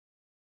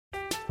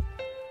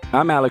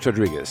I'm Alex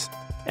Rodriguez.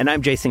 And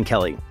I'm Jason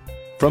Kelly.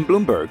 From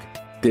Bloomberg,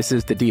 this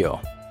is The Deal.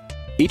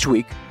 Each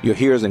week, you'll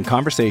hear us in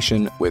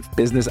conversation with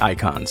business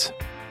icons.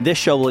 This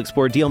show will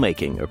explore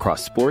deal-making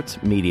across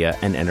sports, media,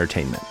 and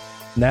entertainment.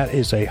 That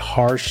is a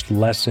harsh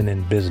lesson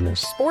in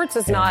business. Sports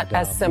is not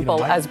as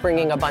simple as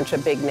bringing a bunch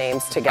of big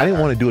names together. I didn't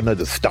want to do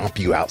another stomp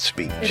you out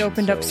speech. It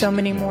opened up so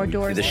many more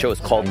doors. The show is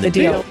called The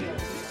Deal.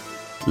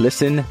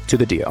 Listen to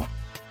The Deal.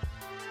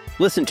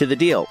 Listen to The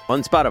Deal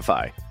on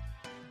Spotify.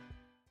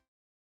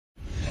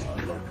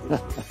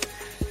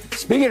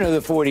 Speaking of the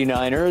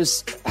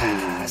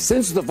 49ers,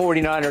 since the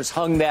 49ers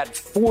hung that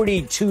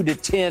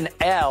 42-10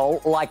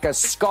 L like a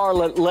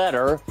scarlet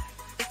letter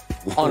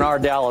on our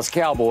Dallas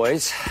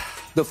Cowboys,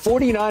 the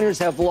 49ers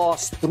have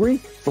lost three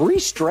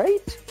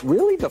straight?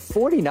 Really? The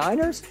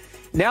 49ers?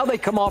 Now they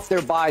come off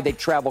their bye. They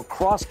travel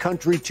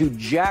cross-country to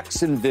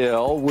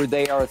Jacksonville, where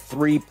they are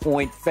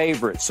 3-point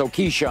favorites. So,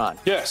 Keyshawn.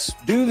 Yes.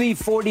 Do the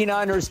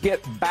 49ers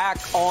get back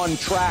on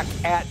track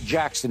at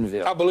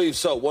Jacksonville? I believe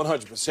so,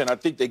 100%. I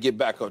think they get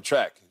back on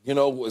track. You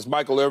know, as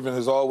Michael Irvin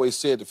has always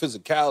said, the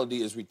physicality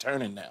is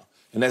returning now.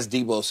 And that's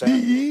Deebo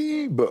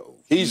Samuel.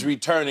 He's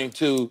returning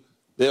to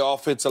the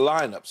offensive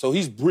lineup. So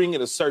he's bringing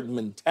a certain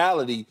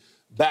mentality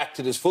back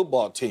to this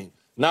football team.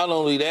 Not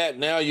only that,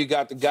 now you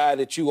got the guy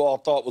that you all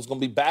thought was going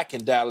to be back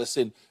in Dallas,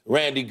 and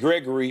Randy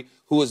Gregory,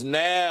 who is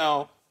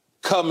now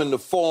coming to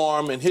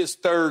form in his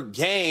third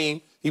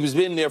game. He was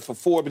been there for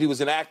 4, but he was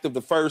inactive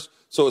the first.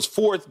 So his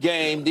 4th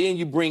game. Then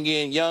you bring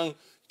in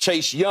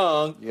Chase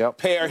Young,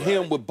 pair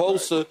him with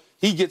Bosa.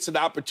 He gets an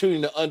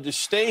opportunity to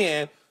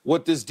understand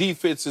what this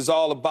defense is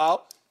all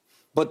about.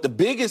 But the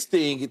biggest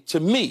thing to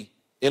me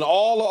in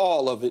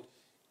all of it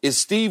is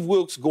Steve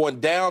Wilks going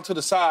down to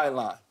the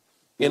sideline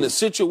in a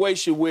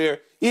situation where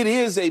it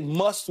is a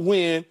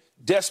must-win,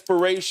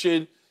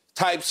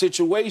 desperation-type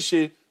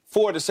situation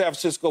for the San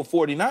Francisco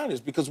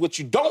 49ers, because what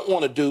you don't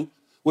want to do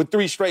with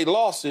 3 straight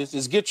losses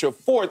is get your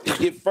 4th and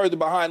get further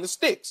behind the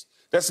sticks.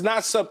 That's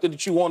not something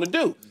that you want to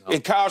do. No.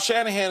 And Kyle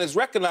Shanahan has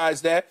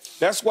recognized that.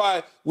 That's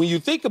why when you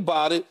think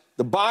about it,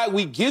 the bye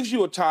week gives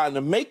you a time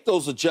to make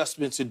those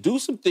adjustments and do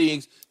some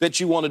things that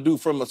you want to do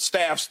from a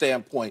staff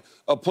standpoint,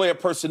 a player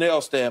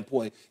personnel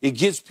standpoint. It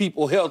gets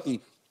people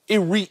healthy. It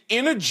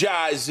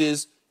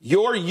re-energizes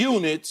your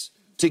units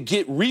to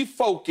get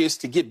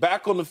refocused, to get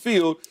back on the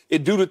field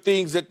and do the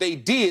things that they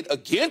did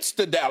against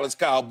the Dallas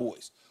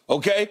Cowboys,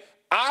 okay?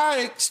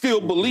 I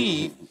still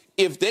believe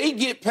if they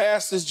get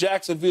past this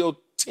Jacksonville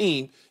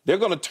team, they're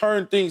going to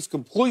turn things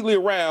completely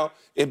around,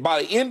 and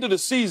by the end of the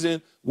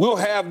season, we'll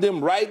have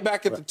them right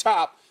back at the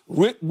top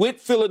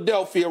with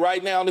Philadelphia.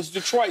 Right now, it's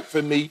Detroit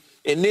for me,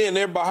 and then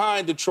they're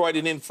behind Detroit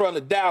and in front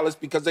of Dallas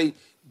because they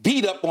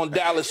beat up on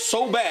Dallas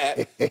so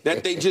bad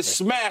that they just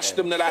smashed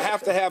them that I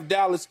have to have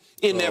Dallas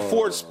in their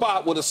 4th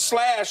spot with a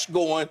slash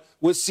going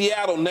with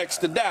Seattle next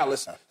to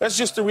Dallas. That's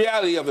just the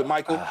reality of it,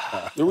 Michael.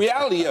 The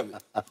reality of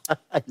it.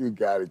 You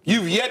got it.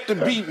 You've yet to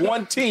beat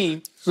one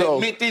team that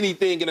meant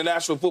anything in the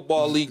National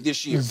Football League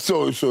this year.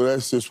 So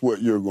that's just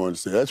what you're going to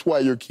say. That's why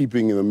you're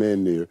keeping them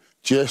in there,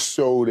 just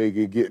so they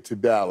can get to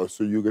Dallas,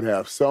 so you can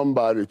have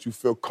somebody that you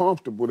feel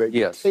comfortable that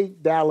can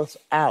take Dallas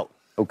out.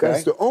 Okay.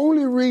 That's the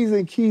only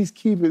reason Key's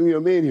keeping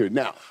him in here.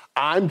 Now,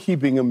 I'm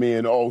keeping him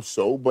in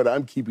also, but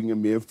I'm keeping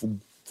him in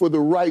for the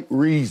right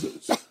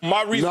reasons.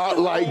 My reason. Not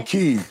like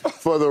Key,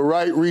 for the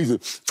right reason.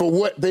 For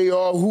what they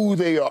are, who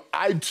they are.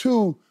 I,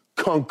 too,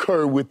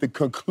 concur with the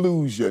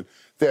conclusion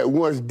that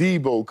once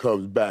Deebo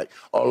comes back,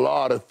 a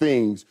lot of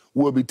things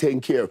will be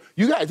taken care of.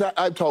 You guys,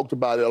 I've talked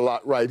about it a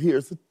lot right here.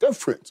 It's a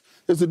difference.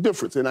 There's a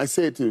difference. And I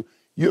said to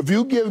you, if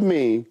you give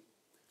me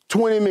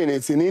 20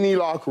 minutes in any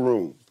locker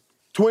room,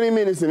 20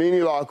 minutes in any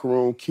locker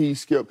room, Key,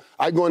 Skip,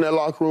 I go in that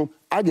locker room,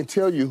 I can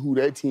tell you who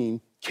that team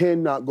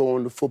cannot go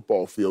on the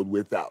football field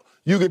without.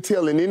 You can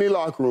tell in any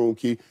locker room,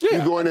 Key, you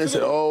go in there and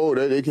say, oh,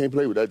 they can't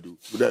play with that dude,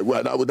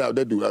 not without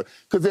that dude.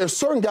 Because there's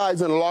certain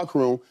guys in the locker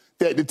room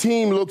that the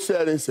team looks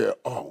at and says,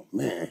 oh,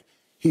 man,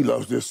 he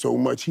loves this so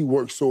much. He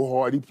works so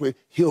hard.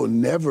 He'll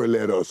never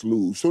let us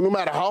lose. So no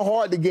matter how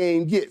hard the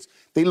game gets,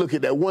 they look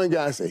at that one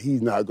guy and say,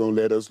 he's not going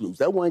to let us lose.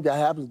 That one guy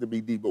happens to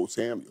be Deebo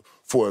Samuel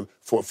for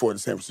the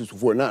San Francisco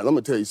 49ers. I'm going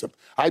to tell you something.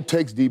 I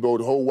text Deebo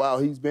the whole while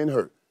he's been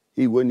hurt.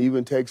 He wouldn't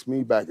even text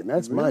me back, and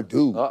that's my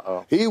dude.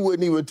 He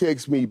wouldn't even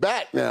text me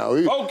back now.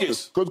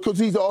 Focus. Because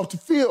he's off the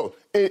field.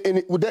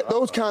 And with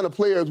those kind of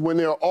players, when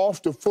they're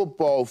off the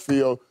football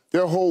field,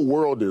 their whole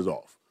world is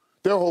off.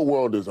 Their whole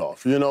world is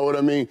off. You know what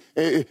I mean?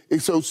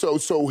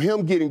 So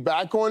him getting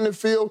back on the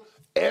field,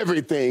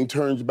 everything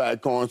turns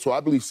back on. So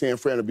I believe San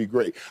Fran will be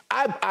great.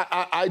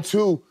 I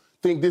too,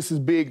 think this is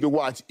big to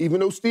watch. Even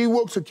though Steve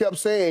Wilks kept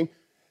saying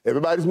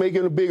everybody's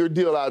making a bigger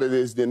deal out of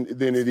this than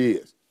it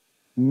is.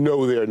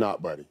 No, they're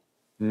not, buddy.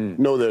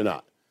 No, they're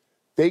not.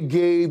 They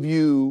gave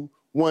you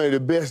one of the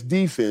best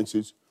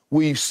defenses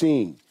we've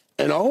seen.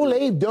 And all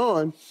they've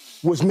done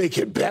was make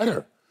it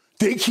better.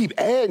 They keep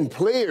adding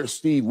players,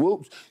 Steve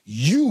Wilks.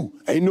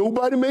 Ain't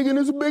nobody making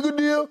this a bigger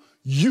deal.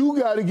 You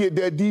got to get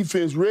that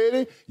defense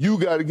ready. You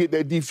got to get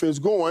that defense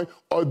going,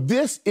 or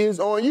this is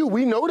on you.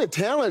 We know the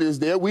talent is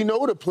there. We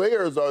know the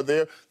players are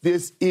there.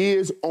 This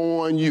is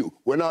on you.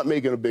 We're not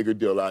making a bigger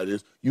deal out of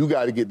this. You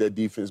got to get that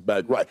defense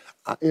back right.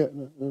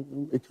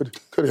 It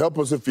could help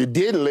us if you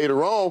didn't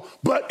later on,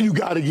 but you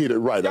got to get it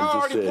right. Y'all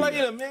already played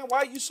them, man. Why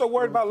are you so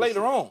worried about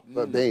later on?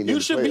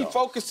 You should be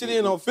focusing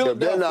in on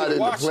Philadelphia, they're not in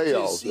Washington, the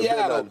playoffs.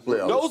 Seattle.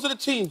 Those are the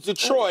teams.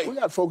 Detroit, we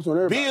got focus on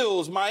everybody.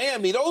 Bills,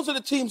 Miami. Those are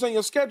the teams on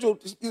your schedule.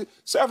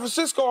 San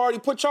Francisco already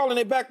put y'all in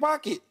their back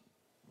pocket.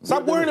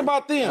 Stop worrying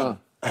about them.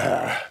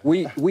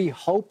 We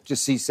hope to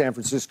see San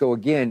Francisco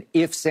again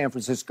if San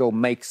Francisco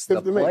makes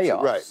the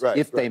playoffs.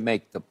 If they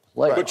make the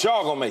playoffs. But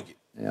y'all gonna make it.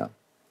 Yeah.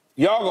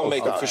 Y'all gonna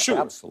make it for sure.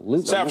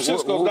 Absolutely. San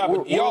Francisco's got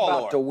it. Y'all we're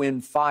about to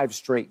win 5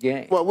 straight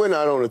games. Well, we're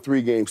not on a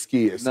 3-game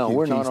skid. No,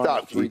 we're not on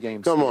a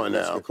 3-game skid. Come on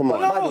now. Come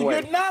on. No,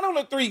 you're not on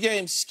a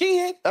 3-game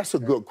skid. That's a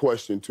good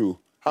question, too.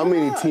 How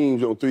many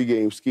teams on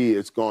 3-game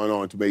skids going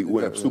on to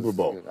win a Super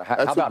Bowl? How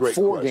about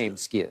 4-game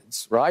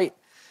skids, right?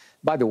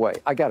 By the way,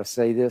 I got to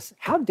say this.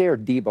 How dare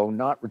Debo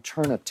not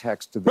return a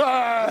text to the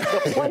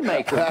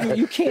playmaker?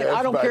 You can't.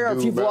 I don't care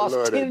if you've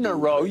lost 10 in a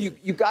row.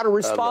 You got to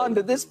respond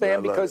to this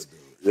man because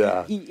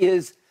he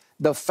is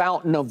the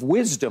fountain of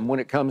wisdom when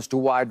it comes to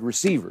wide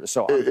receivers.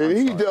 So and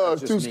he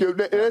does, too, Skip.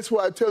 And that's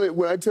why I tell it,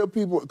 when I tell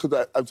people,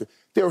 because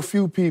there are a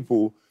few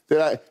people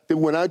that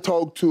when I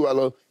talk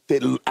to,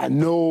 that I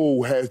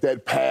know has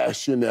that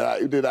passion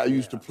that I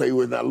used to play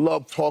with, and I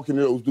love talking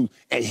to those dudes,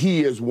 and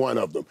he is one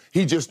of them.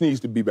 He just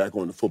needs to be back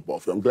on the football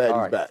field. I'm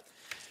glad he's back.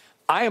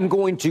 I am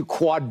going to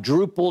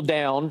quadruple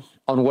down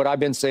on what I've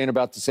been saying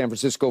about the San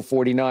Francisco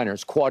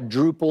 49ers.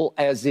 Quadruple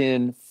as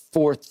in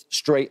 4th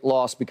straight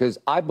loss, because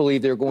I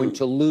believe they're going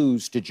to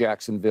lose to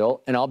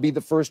Jacksonville, and I'll be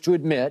the first to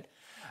admit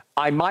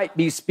I might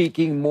be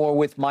speaking more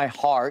with my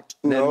heart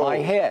than my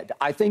head.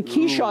 I think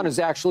Keyshawn is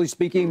actually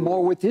speaking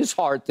more with his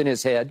heart than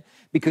his head,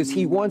 because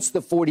he wants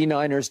the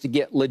 49ers to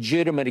get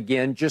legitimate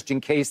again just in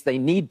case they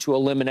need to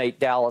eliminate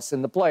Dallas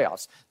in the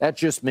playoffs.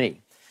 That's just me.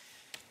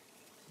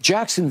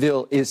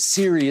 Jacksonville is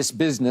serious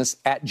business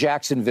at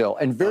Jacksonville.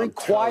 And very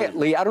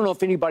quietly, I don't know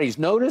if anybody's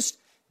noticed,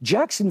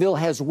 Jacksonville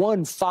has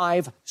won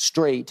 5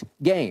 straight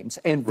games.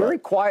 And very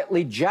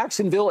quietly,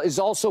 Jacksonville is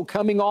also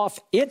coming off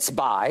its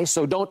bye.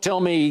 So don't tell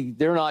me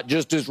they're not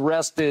just as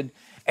rested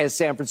as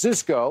San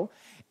Francisco.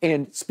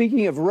 And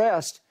speaking of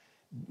rest,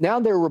 now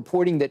they're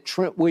reporting that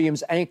Trent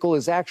Williams' ankle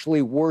is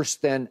actually worse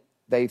than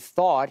they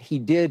thought. He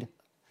did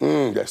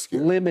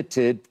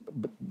limited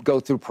go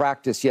through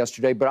practice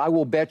yesterday, but I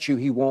will bet you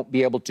he won't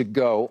be able to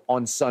go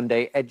on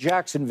Sunday at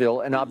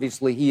Jacksonville. And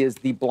obviously he is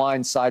the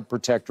blindside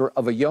protector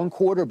of a young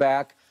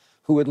quarterback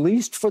who, at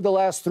least for the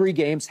last 3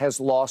 games, has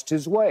lost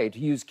his way. To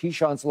use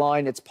Keyshawn's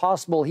line, it's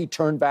possible he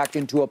turned back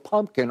into a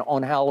pumpkin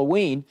on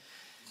Halloween,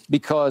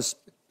 because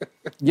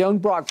young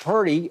Brock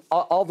Purdy,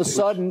 all of a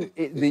sudden,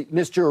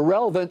 Mr.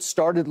 Irrelevant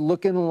started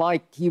looking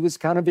like he was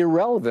kind of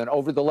irrelevant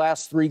over the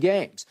last 3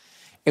 games.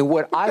 And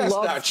That's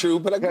not true,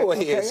 but go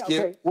ahead,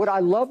 Skip. What I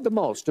love the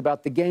most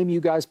about the game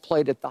you guys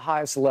played at the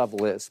highest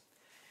level is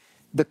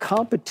the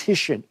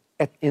competition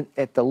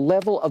at the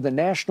level of the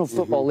National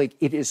Football League.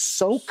 It is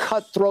so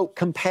cutthroat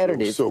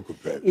competitive. So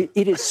competitive.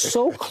 It is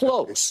so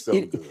close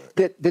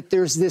that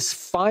there's this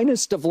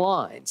finest of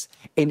lines.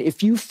 And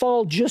if you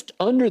fall just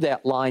under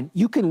that line,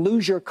 you can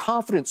lose your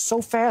confidence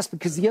so fast,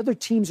 because the other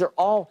teams are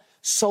all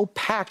so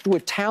packed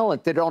with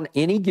talent that on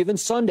any given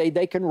Sunday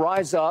they can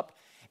rise up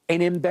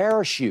and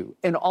embarrass you.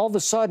 And all of a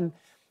sudden,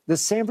 the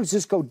San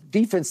Francisco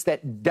defense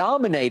that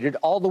dominated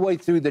all the way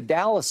through the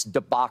Dallas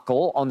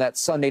debacle on that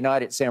Sunday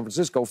night at San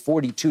Francisco,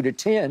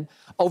 42-10,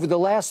 over the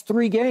last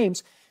 3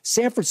 games,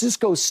 San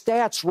Francisco's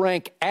stats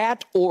rank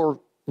at or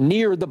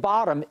near the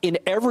bottom in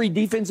every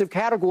defensive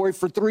category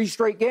for 3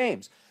 straight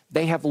games.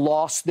 They have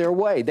lost their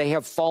way. They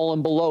have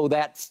fallen below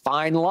that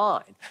fine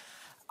line.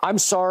 I'm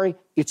sorry,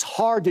 it's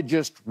hard to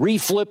just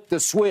reflip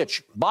the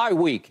switch bye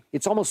week.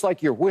 It's almost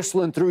like you're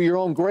whistling through your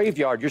own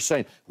graveyard. You're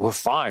saying, we're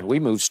fine. We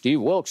moved Steve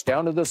Wilkes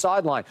down to the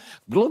sideline.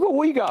 Look what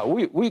we got.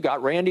 We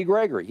got Randy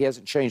Gregory. He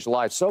hasn't changed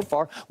lives so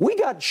far. We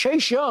got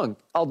Chase Young,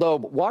 although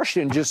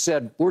Washington just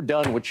said, we're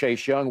done with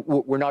Chase Young.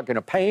 We're not going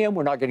to pay him.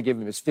 We're not going to give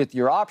him his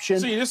 5th-year option.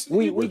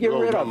 See, we get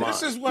rid of him.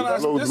 This is when I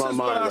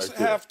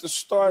have to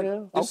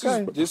start.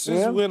 This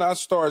is when I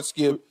start,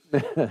 Skip,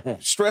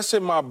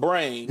 stressing my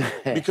brain,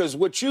 because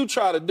what you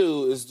try to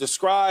do is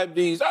describe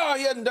these,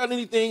 he hadn't done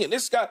anything, and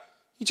this guy,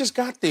 he just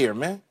got there,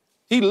 man.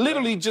 He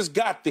literally just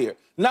got there.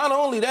 Not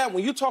only that,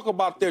 when you talk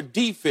about their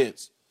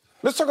defense,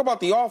 let's talk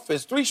about the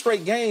offense. 3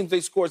 straight games, they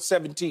scored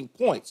 17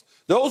 points.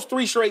 Those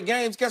 3 straight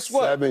games, guess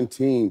what?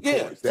 17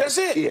 yeah, points. That's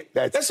it.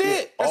 That's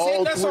it.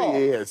 That's all.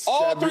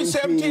 All 3,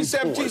 17,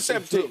 17,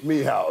 17.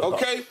 Me out.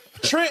 Okay?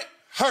 Trent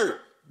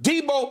hurt.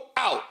 Debo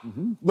out.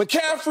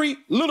 McCaffrey, a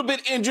little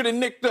bit injured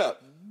and nicked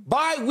up.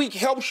 Bye week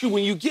helps you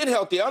when you get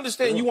healthy. I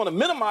understand you want to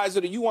minimize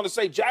it, or you want to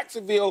say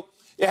Jacksonville,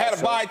 it had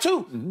a bye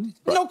too.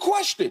 No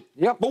question.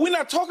 But we're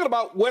not talking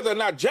about whether or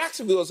not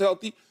Jacksonville is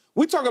healthy.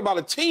 We're talking about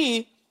a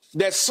team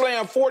that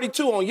slammed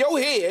 42 on your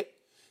head,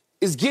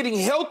 is getting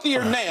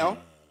healthier now,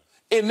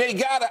 and they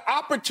got an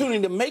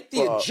opportunity to make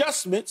the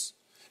adjustments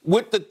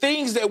with the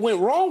things that went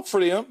wrong for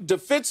them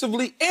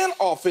defensively and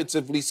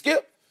offensively,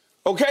 Skip.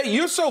 Okay,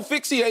 you're so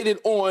fixated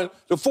on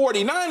the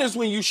 49ers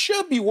when you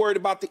should be worried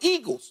about the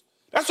Eagles.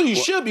 That's what you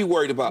should be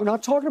worried about. We're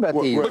not talking about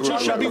the Eagles. But you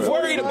should be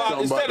worried about,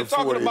 instead of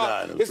talking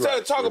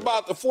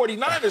about the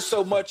 49ers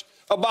so much,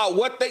 about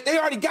what they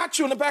already got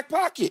you in the back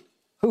pocket.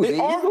 Who, they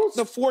the are Eagles?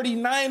 the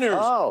 49ers.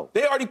 Oh.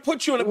 They already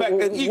put you in the back.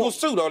 The Eagles,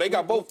 too, though. They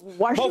got both.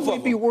 Why should we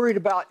be worried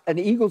about an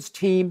Eagles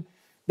team?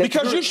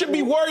 Because you should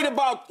be worried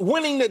about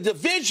winning the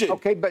division.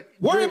 Okay, but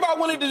worry about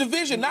winning the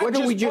division, not what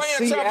did we just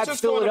playing see San at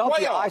Francisco in the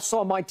Philadelphia? playoffs. I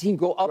saw my team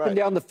go up and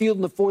down the field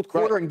in the fourth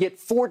quarter and get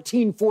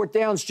 14 fourth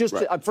downs,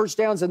 first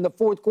downs in the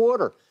fourth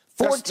quarter.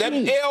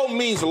 14. That L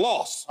means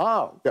loss.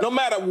 Oh. No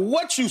matter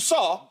what you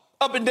saw,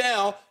 up and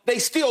down, they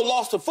still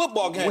lost a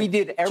football game. We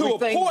did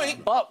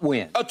everything but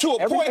win. To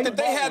a point that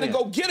they had to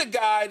go get a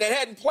guy that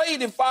hadn't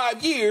played in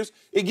 5 years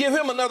and give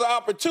him another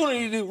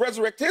opportunity to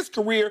resurrect his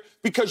career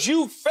because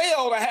you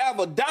failed to have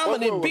a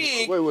dominant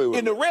big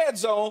in the red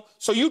zone.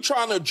 So you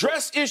trying to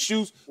address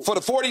issues for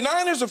the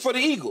 49ers or for the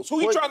Eagles?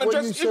 Who you trying to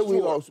address issues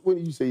for?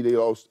 When you say they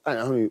lost,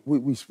 I mean,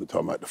 we should be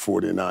talking about the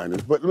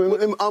 49ers. But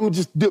I'm going to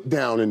just dip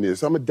down in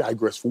this. I'm going to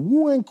digress for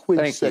one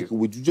quick second.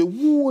 Would you just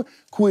one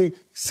quick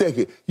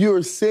second?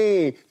 You're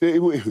saying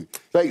that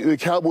like the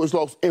Cowboys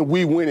lost and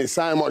we win and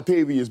signed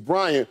Martavius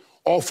Bryant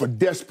off a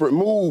desperate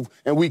move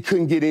and we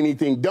couldn't get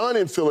anything done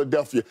in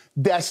Philadelphia.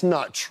 That's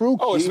not true.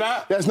 Oh, it's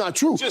not? That's not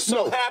true. Just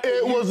so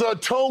it was a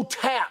toe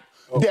tap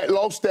that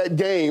lost that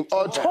game.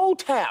 A toe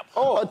tap.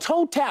 A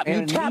toe tap.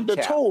 You tapped the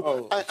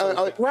toe.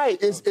 Right.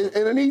 It's and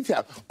a knee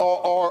tap.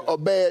 Or a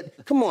bad.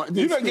 Come on.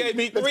 You done gave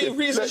me three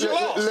reasons you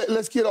lost.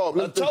 Let's get off.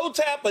 A toe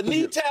tap, a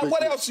knee tap.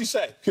 What else you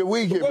say? Can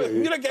we get back?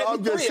 You done gave I'm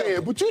me just three saying. of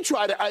them. But you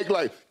try to act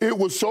like it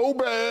was so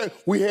bad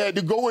we had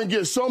to go and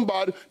get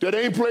somebody that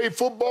ain't played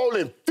football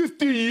in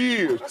 50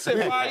 years. I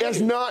said 5 years. That's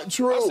not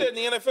true. I said in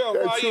the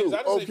NFL 5 years. I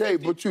didn't say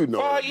 50. But you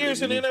know. 5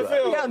 years in the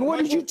NFL. Yeah, and what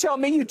did you tell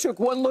me? You took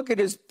one look at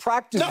his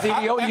practice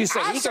video and you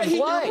said he can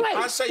play.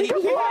 I say he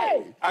can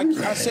play.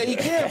 I say he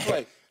can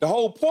play. The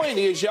whole point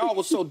is y'all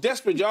was so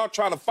desperate, y'all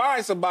trying to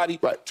find somebody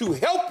to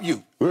help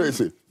you. Where is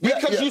it?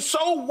 Because you're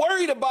so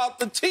worried about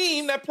the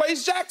team that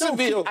plays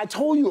Jacksonville. I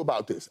told you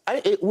about this.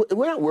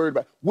 We're not worried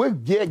about it. We're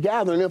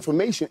gathering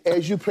information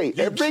as you play.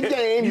 Every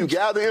game, you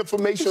gather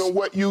information on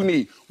what you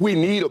need. We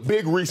need a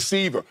big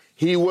receiver.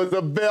 He was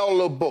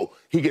available.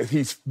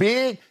 He's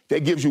big.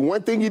 That gives you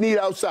one thing you need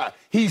outside.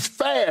 He's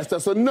fast.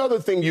 That's another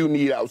thing you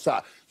need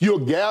outside. You're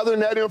gathering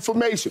that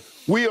information.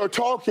 We are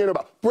talking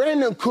about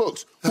Brandon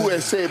Cooks, who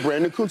has said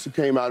Brandon Cooks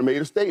came out and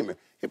made a statement.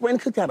 Brandon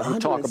Cooks got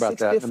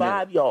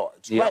 165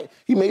 yards. Right?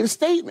 He made a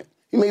statement.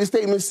 He made a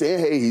statement saying,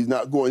 "Hey, he's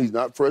not going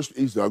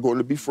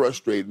to be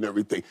frustrated and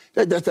everything."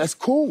 That's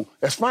cool.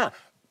 That's fine.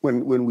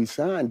 When we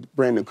signed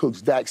Brandon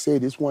Cooks, Dak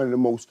said it's one of the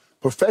most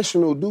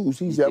professional dudes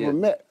he's ever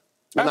met.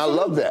 And I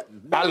love that.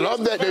 I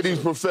love that he's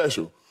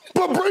professional.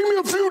 But bring me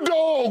a few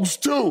dogs,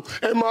 too.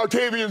 And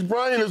Martavius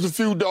Bryant is a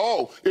few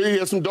dogs. He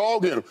has some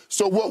dog in him.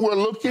 So what we're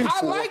looking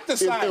for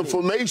is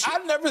information.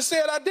 I never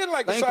said I didn't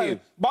like the signing.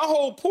 My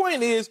whole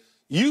point is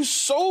you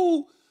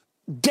so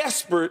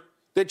desperate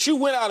that you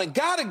went out and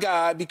got a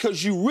guy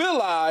because you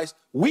realized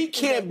we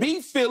can't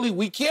beat Philly,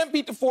 we can't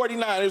beat the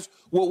 49ers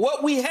with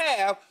what we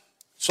have,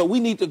 so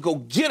we need to go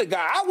get a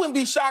guy. I wouldn't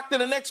be shocked in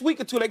the next week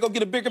or two they go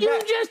get a bigger back.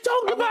 You just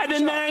talked about the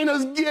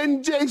Niners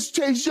getting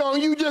Chase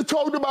Young. You just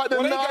talked about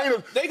the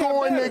Niners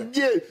going to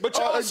get But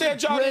y'all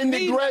said y'all didn't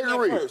need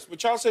anything first.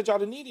 But y'all said y'all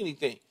didn't need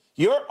anything.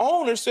 Your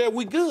owner said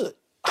we good.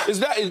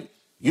 Is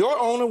your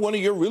owner, one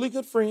of your really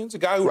good friends, a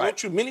guy who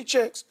wrote you many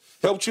checks,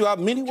 helped you out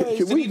many ways?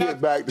 Can we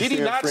get back to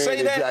San Fran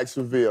and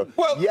Jacksonville?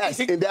 Well, yes,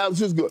 and that was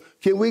just good.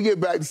 Can we get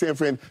back to San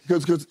Fran?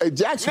 Because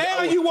Jacksonville.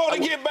 Now you want to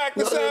get back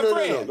to San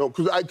Fran? No,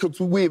 because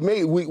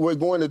we're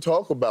going to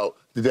talk about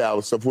the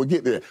Dallas stuff. We'll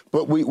get there.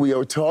 But we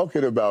are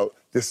talking about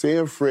the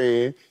San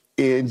Fran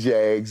and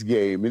Jags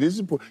game. And this is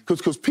important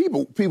because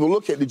people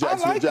look at the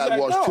Jacksonville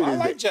Jaguars to this day. I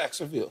like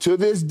Jacksonville. To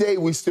this day,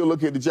 we still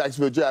look at the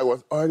Jacksonville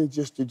Jaguars. Aren't it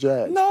just the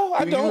Jags? No,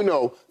 I don't. You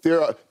know,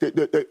 there are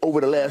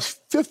over the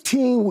last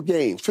 15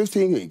 games,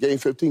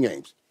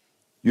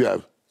 you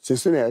have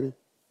Cincinnati,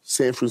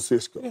 San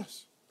Francisco,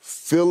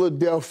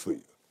 Philadelphia,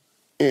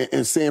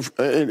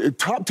 and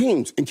top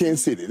teams in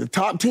Kansas City. The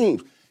top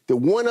teams. The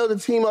one other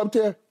team up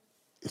there,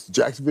 it's the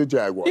Jacksonville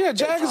Jaguars. Yeah,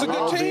 Jags is a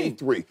good team.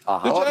 12-3.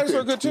 The Jags are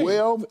a good team.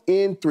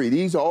 12-3.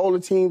 These are all the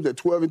teams that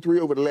 12-3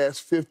 over the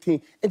last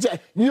 15. And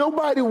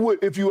nobody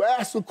would, if you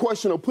ask a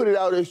question or put it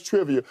out as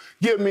trivia,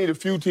 give me the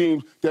few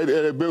teams that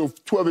have been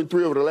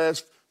 12-3 over the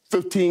last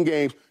 15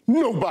 games.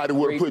 Nobody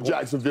would have put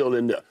Jacksonville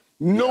in there.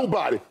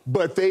 Nobody,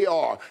 but they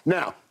are.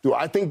 Now, do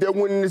I think they're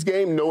winning this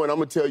game? No, and I'm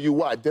going to tell you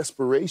why.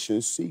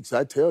 Desperation seeks.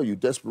 I tell you,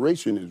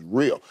 desperation is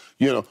real.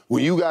 You know,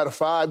 when you got a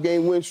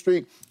 5-game win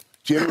streak,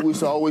 Jimmy used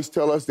to always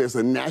tell us there's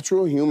a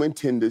natural human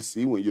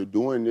tendency when you're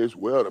doing this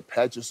well to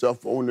pat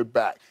yourself on the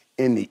back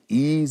and to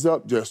ease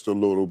up just a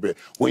little bit.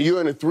 When you're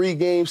in a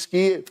 3-game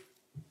skid,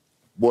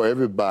 Boy,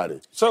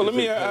 everybody. So let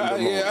me,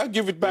 I'll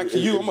give it back to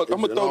you. I'm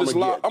gonna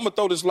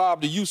throw this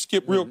lob to you,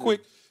 Skip, real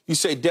quick. You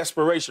say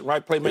desperation,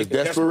 right? Playmaking.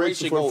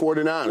 Desperation for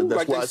the 49ers.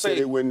 That's why I say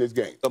they win this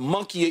game. The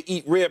monkey will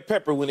eat red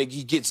pepper when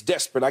he gets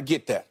desperate. I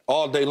get that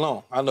all day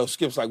long. I know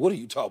Skip's like, what are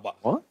you talking about?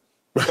 What?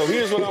 So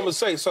here's what I'm going to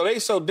say. So they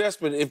so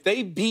desperate. If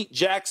they beat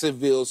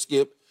Jacksonville,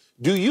 Skip,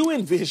 do you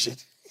envision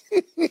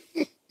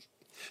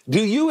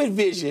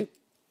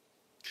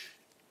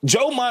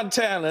Joe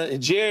Montana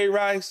and Jerry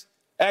Rice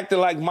acting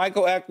like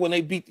Michael act when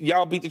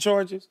y'all beat the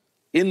Chargers?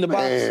 In the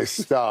box. Man,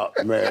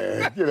 stop,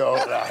 man. You know,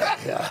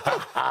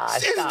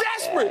 it's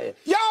desperate.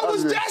 Y'all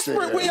was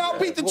desperate when y'all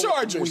beat the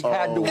Chargers. We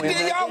had to win. And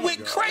then y'all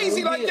went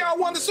crazy like y'all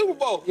won the Super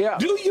Bowl. Yeah.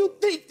 Do you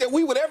think that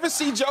we would ever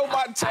see Joe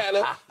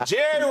Montana,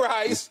 Jerry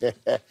Rice,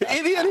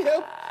 any of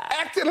them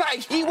acting like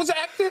he was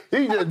acting?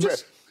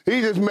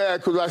 He just mad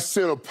because I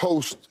sent a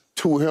post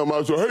to him. I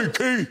was like,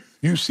 hey, Key,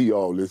 you see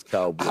all this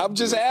cowboy. I'm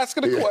just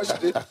asking a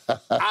question.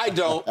 I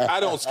don't,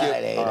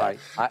 Skip. All right.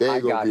 They I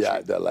ain't got gonna be you.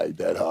 out there like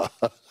that, huh?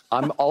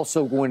 I'm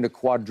also going to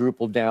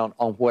quadruple down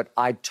on what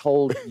I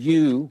told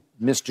you,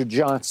 Mr.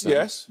 Johnson.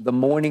 Yes. The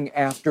morning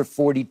after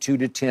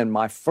 42-10.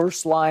 My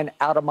first line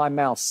out of my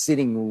mouth,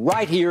 sitting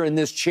right here in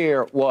this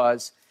chair,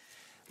 was,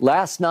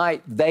 last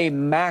night they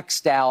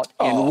maxed out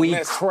and we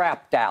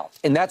crapped out.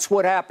 And that's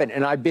what happened.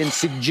 And I've been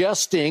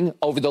suggesting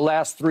over the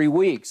last 3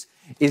 weeks,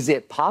 is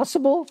it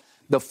possible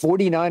the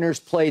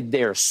 49ers played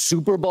their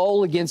Super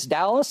Bowl against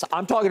Dallas?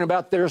 I'm talking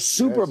about their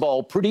Super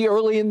Bowl pretty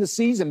early in the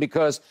season,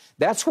 because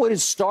that's what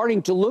it's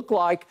starting to look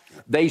like.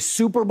 They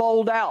Super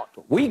Bowled out.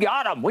 We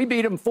got them. We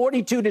beat them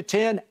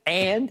 42-10,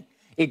 and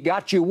it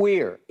got you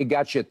where? It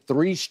got you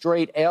 3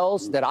 straight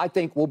L's that I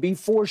think will be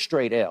 4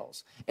 straight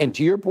L's. And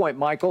to your point,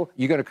 Michael,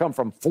 you're going to come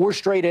from 4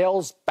 straight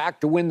L's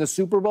back to win the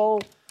Super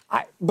Bowl?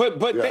 If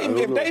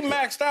they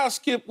maxed out,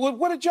 Skip,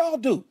 what did y'all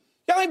do?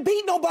 Y'all ain't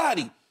beat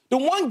nobody. The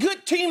one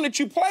good team that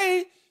you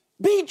played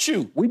beat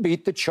you. We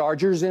beat the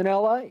Chargers in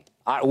L.A.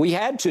 We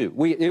had to.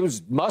 It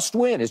was must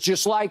win. It's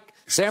just like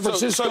San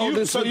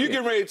Francisco. So you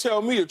getting ready to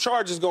tell me the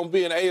Chargers going to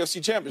be in the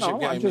AFC Championship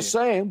game? I'm just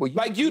saying. Well,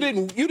 you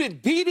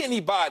didn't beat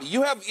anybody.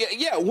 You have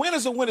a win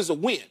is a win is a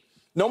win.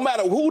 No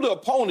matter who the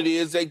opponent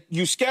is,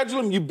 you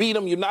schedule them, you beat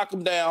them, you knock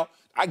them down.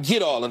 I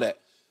get all of that.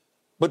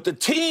 But the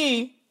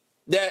team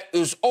that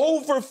is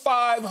over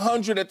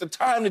 500 at the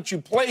time that you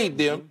played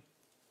them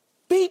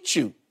beat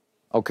you.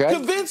 Okay.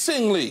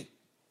 Convincingly.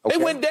 Okay.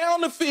 They went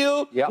down the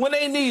field when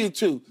they needed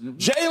to.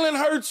 Jalen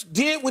Hurts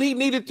did what he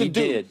needed to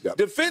do.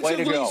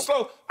 Defensively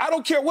slow. I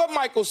don't care what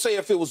Michael say,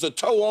 if it was a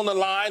toe on the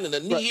line and a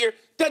knee here,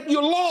 that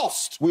you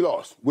lost. We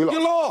lost.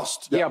 You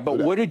lost. Yeah, but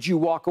what did you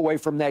walk away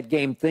from that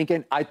game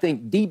thinking? I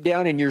think deep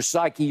down in your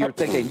psyche, you're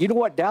thinking, you know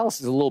what? Dallas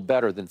is a little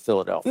better than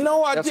Philadelphia.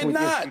 No, I did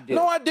not.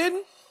 No, I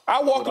didn't.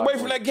 I walked away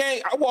from that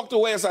game. I walked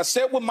away, as I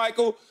said with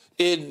Michael,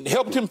 it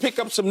helped him pick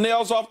up some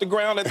nails off the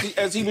ground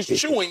as he was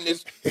chewing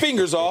his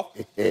fingers off,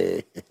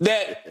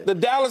 that the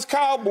Dallas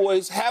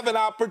Cowboys have an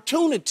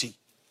opportunity.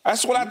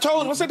 That's what I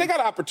told him. I said, they got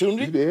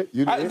opportunity.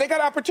 You did. They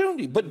got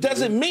opportunity. But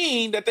doesn't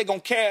mean that they're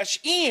going to cash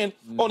in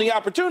on the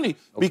opportunity.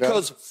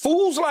 Because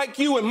fools like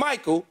you and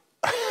Michael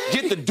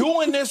get to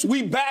doing this,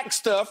 we back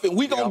stuff, and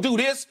we going to do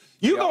this.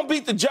 You're going to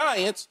beat the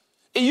Giants,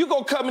 and you're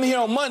going to come in here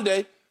on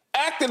Monday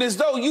acting as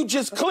though you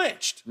just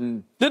clinched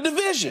the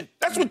division.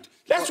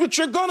 That's what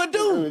you're going to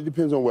do. It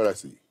depends on what I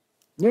see.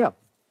 Yeah,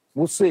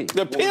 we'll see.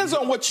 Depends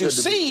on what you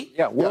see.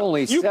 Yeah, we're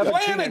only you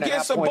playing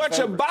against a bunch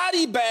of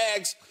body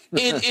bags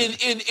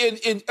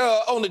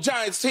on the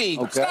Giants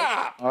team. Okay.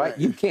 Stop. All right,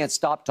 you can't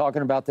stop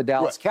talking about the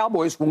Dallas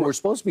Cowboys when we're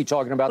supposed to be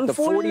talking about the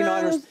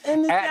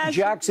 49ers at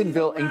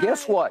Jacksonville. And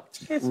guess what?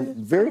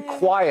 Very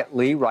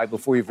quietly, right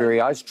before your very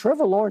eyes,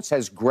 Trevor Lawrence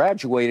has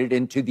graduated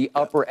into the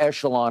upper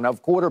echelon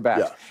of quarterbacks.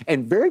 Yeah.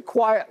 And very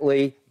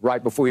quietly,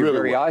 right before your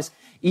very eyes,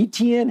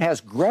 ETN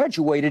has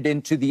graduated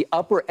into the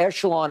upper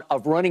echelon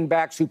of running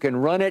backs who can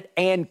run it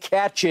and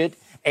catch it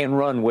and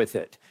run with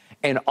it.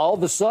 And all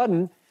of a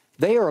sudden,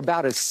 they are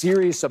about as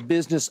serious a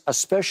business,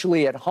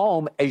 especially at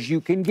home, as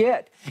you can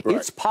get. Right.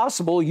 It's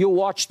possible you'll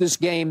watch this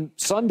game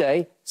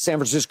Sunday, San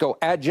Francisco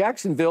at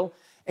Jacksonville,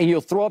 and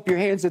you'll throw up your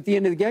hands at the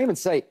end of the game and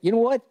say, you know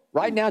what?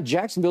 Right now,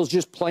 Jacksonville's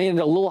just playing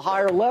at a little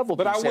higher level.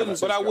 But I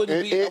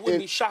wouldn't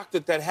be shocked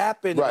if that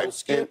happened.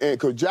 Right, and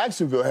because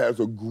Jacksonville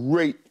has a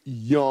great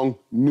young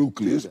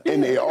nucleus,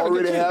 and they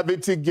already have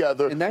it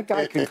together. And that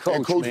guy can coach,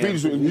 and Coach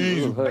Peterson,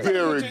 he's a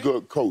very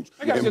good coach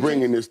in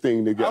bringing this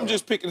thing together. I'm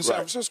just picking San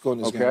Francisco in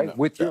this game. Okay,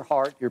 with your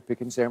heart, you're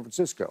picking San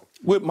Francisco.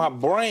 With my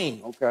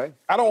brain. Okay.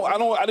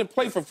 I didn't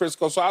play for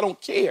Frisco, so I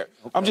don't care.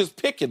 Okay. I'm just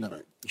picking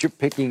them. You're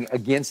picking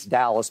against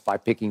Dallas by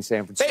picking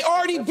San Francisco. They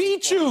already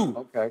beat you.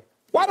 Okay.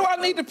 Why do I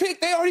need to pick?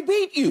 They already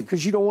beat you.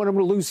 Because you don't want them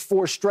to lose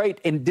 4 straight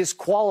and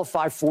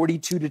disqualify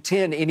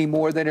 42-10 any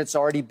more than it's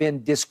already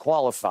been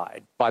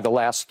disqualified by the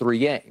last 3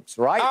 games,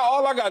 right?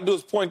 All I got to do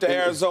is point to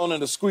Arizona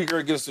and the squeaker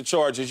against the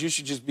Chargers. You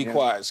should just be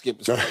quiet, Skip.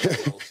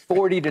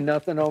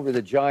 40-0 over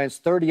the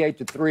Giants,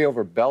 38-3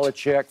 over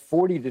Belichick,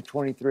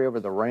 40-23 over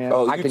the Rams.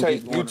 Oh,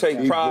 you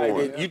take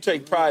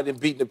pride in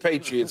beating the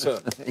Patriots, huh?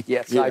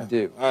 Yes, I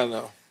do. I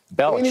know.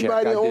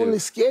 Anybody on the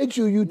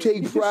schedule, you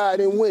take pride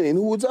in winning.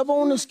 Who was up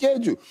on the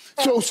schedule?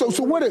 So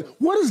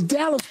what is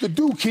Dallas to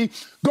do,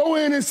 Keith? Go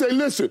in and say,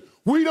 listen,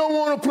 we don't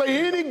want to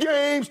play any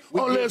games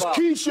unless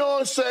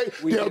Keyshawn say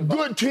they're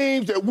good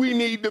teams that we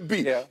need to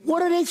beat. Yeah.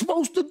 What are they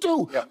supposed to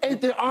do? Yeah.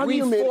 And the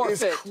argument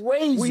is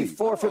crazy. We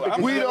forfeit because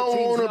we don't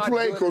want to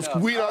play because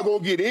we're not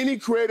going to get any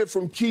credit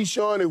from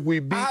Keyshawn if we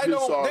beat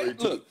this sorry team.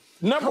 Look,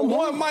 number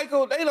one,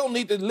 Michael, they don't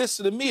need to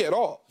listen to me at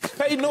all.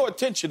 Pay no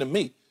attention to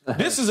me.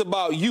 This is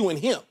about you and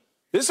him.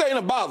 This ain't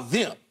about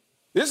them.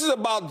 This is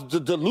about the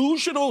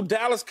delusional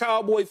Dallas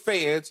Cowboy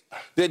fans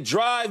that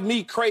drive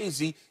me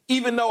crazy,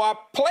 even though I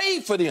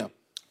played for them.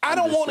 I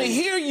don't want to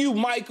hear you,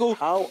 Michael,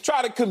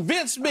 try to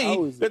convince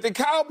me that the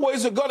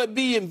Cowboys are going to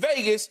be in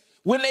Vegas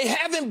when they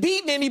haven't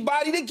beaten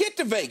anybody to get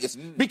to Vegas.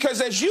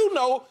 Because as you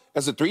know,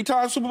 as a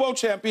 3-time Super Bowl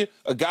champion,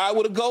 a guy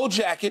with a gold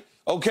jacket,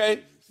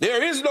 okay,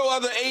 there is no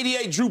other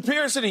 88 Drew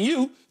Pearson than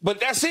you, but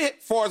that's it,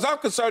 as far as I'm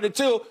concerned,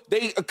 until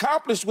they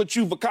accomplish what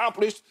you've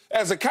accomplished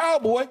as a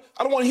Cowboy.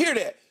 I don't want to hear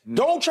that.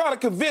 Don't try to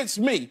convince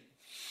me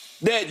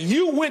that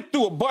you went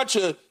through a bunch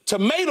of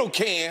tomato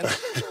cans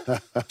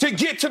to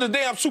get to the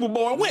damn Super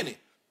Bowl and win it.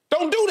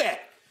 Don't do that,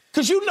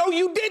 because you know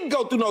you didn't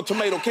go through no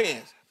tomato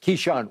cans.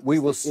 Keyshawn, we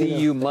will see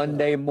you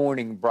Monday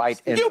morning,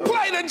 bright and early.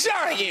 Play the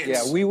Giants.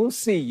 Yeah, we will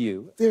see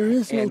you. There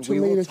is no and we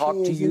will talk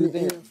to you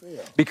then.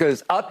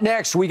 Because up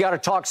next, we got to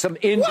talk some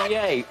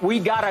NBA. What? We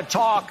got to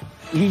talk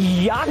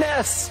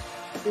Giannis.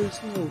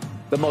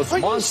 The most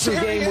monster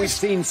game we've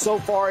seen so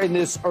far in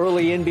this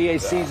early NBA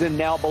season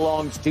now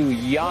belongs to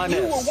Giannis.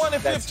 You were 1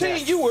 and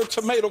 15. You were a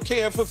tomato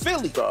can for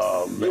Philly.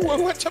 You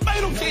were a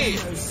tomato can.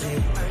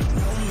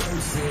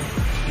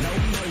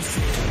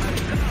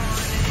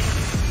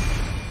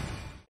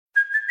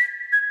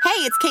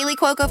 Hey, it's Kaylee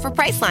Cuoco for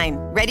Priceline.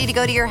 Ready to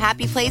go to your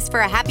happy place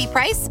for a happy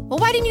price? Well,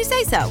 why didn't you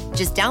say so?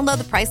 Just download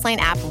the Priceline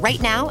app right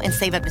now and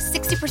save up to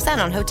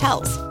 60% on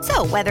hotels.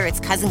 So whether it's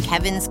Cousin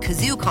Kevin's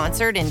Kazoo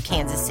Concert in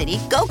Kansas City,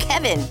 go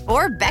Kevin,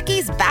 or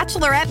Becky's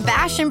Bachelorette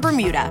Bash in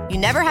Bermuda, you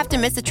never have to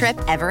miss a trip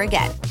ever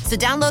again. So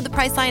download the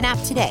Priceline app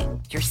today.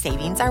 Your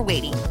savings are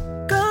waiting.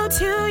 Go to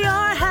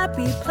your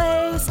happy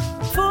place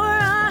for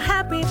a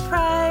happy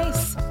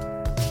price.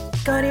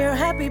 Go to your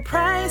happy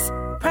price,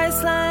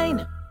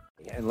 Priceline.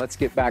 And let's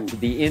get back to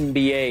the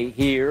NBA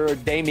here.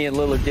 Damian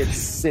Lillard did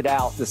sit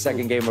out the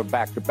second game of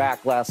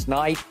back-to-back last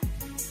night.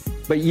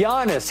 But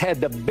Giannis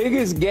had the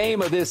biggest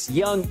game of this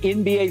young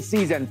NBA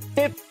season,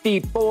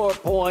 54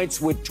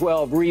 points with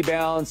 12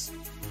 rebounds.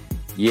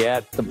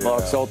 Yet the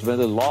Bucks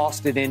ultimately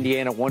lost at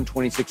Indiana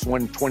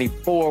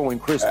 126-124 when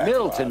Chris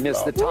Middleton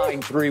missed the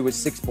tying three with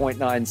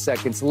 6.9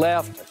 seconds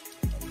left.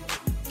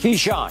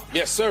 Keyshawn.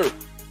 Yes, sir.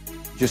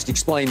 Just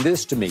explain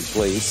this to me,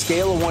 please.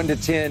 Scale of 1 to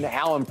 10,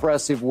 how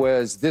impressive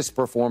was this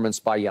performance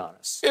by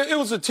Giannis? It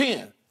was a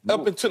 10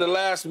 up until the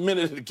last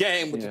minute of the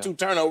game with the 2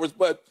 turnovers.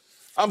 But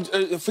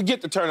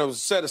forget the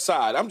turnovers, set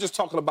aside. I'm just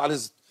talking about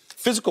his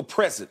physical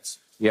presence.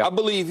 Yep. I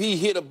believe he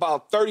hit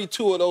about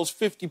 32 of those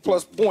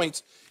 50-plus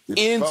points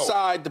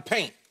inside the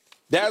paint.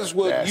 That is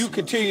what you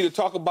continue to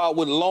talk about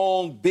with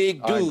long,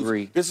 big dudes. I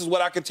agree. This is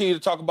what I continue to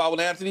talk about with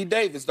Anthony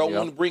Davis. Don't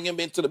want to bring him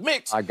into the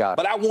mix. I got it.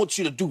 But I want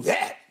you to do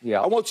that. Yeah.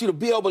 I want you to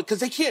be able to,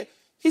 because they can't.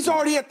 He's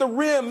already at the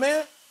rim,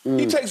 man.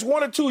 He takes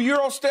 1 or 2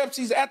 Euro steps.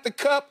 He's at the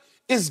cup.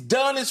 It's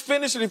done. It's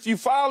finished. And if you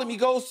foul him, he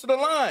goes to the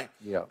line.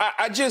 Yeah.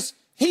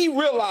 He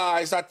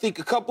realized, I think,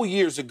 a couple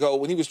years ago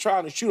when he was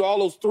trying to shoot all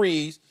those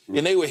threes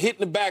and they were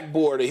hitting the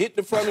backboard or hitting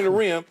the front of the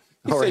rim.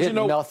 He or said,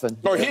 hitting nothing.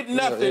 Or hitting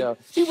nothing. Yeah.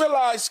 He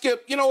realized,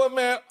 Skip, you know what,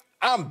 man?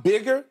 I'm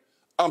bigger.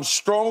 I'm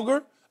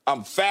stronger.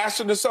 I'm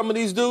faster than some of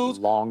these dudes.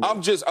 Longer.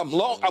 I'm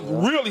long.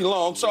 I'm really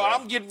long. So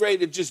I'm getting ready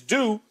to just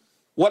do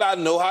what I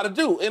know how to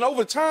do. And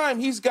over time,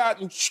 he's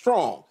gotten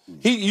strong.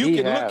 You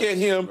can look at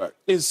him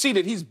and see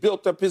that he's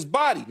built up his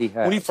body.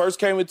 When he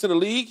first came into the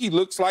league, he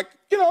looks like,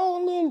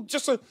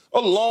 a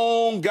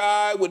long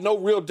guy with no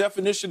real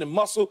definition and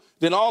muscle.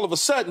 Then all of a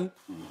sudden,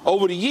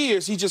 over the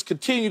years, he just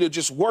continued to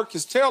just work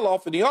his tail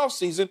off in the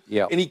offseason.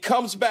 And he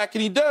comes back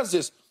and he does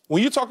this.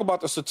 When you talk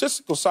about the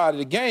statistical side of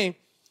the game,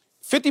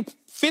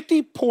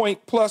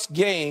 50-point-plus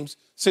games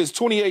since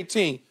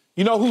 2018.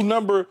 You know who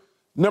number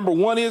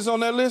 1 is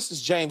on that list?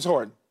 Is James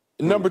Harden.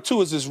 And number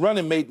 2 is his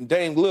running mate,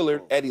 Dame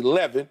Lillard, at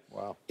 11.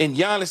 Wow. And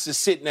Giannis is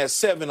sitting at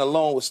 7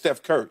 along with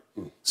Steph Curry.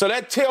 So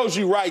that tells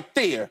you right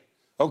there,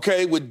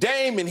 okay, with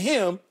Dame and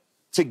him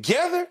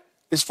together,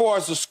 as far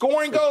as the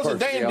scoring goes, and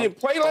Dame didn't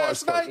play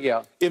last night,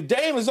 if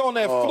Dame is on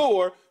that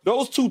floor,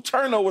 those 2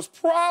 turnovers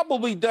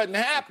probably doesn't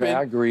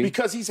happen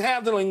because he's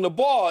handling the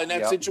ball in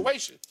that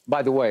situation.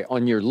 By the way,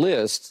 on your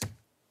list,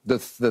 the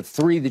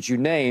 3 that you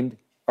named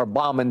are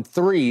bombing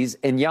threes,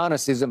 and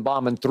Giannis isn't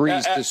bombing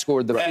threes to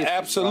score the 50.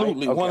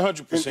 Absolutely, right?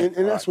 100%.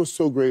 And that's what's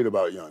so great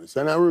about Giannis.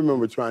 And I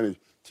remember trying to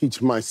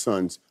teach my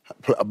sons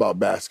about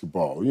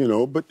basketball,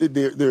 but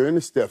they're in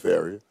the Steph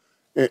era.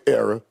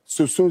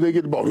 So as soon as they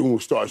get the ball, they're going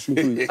to start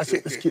shooting threes. I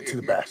said, let's get to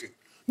the basket.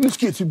 Go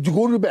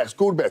to the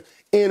basket.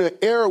 In an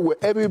era where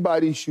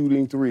everybody's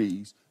shooting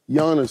threes,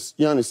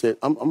 Giannis said,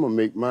 I'm going to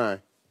make my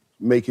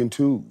making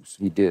twos.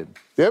 He did.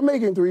 They're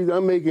making threes.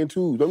 I'm making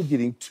twos. I'm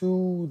getting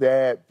to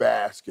that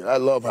basket. I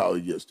love how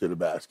he gets to the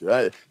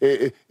basket.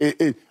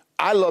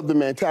 I love the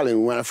mentality.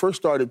 When I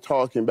first started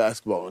talking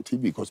basketball on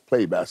TV, because I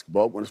played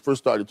basketball, when I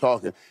first started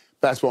talking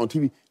basketball on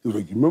TV, it was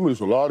like, you remember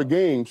there's a lot of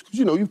games, because,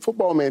 your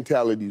football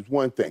mentality is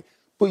one thing.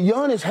 But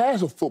Giannis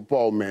has a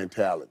football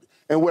mentality.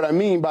 And what I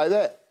mean by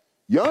that,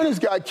 Giannis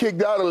got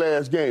kicked out of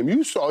last game.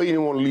 You saw he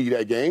didn't want to leave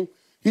that game.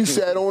 He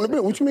sat on the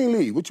bench. What you mean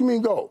leave? What you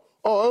mean go?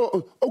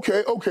 Oh,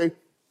 okay.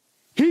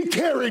 He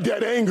carried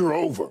that anger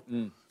over.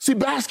 See,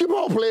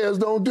 basketball players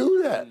don't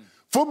do that.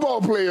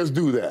 Football players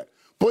do that.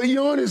 But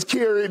Giannis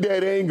carried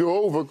that anger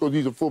over because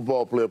he's a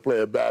football player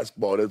playing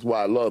basketball. That's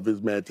why I love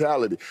his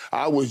mentality.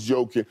 I was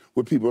joking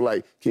with people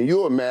like, can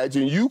you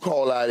imagine you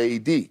call out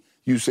AD?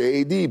 You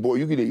say, AD, boy,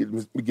 you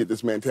can get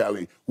this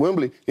mentality.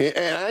 Wembley,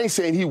 and I ain't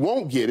saying he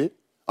won't get it.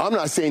 I'm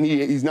not saying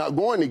he's not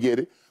going to get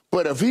it.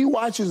 But if he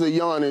watches a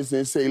Giannis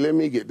and say, let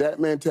me get that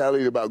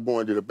mentality about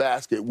going to the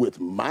basket with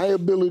my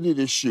ability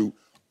to shoot,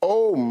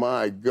 oh,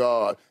 my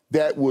God,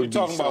 that would be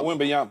talking about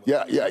Wembanyama.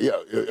 Yeah.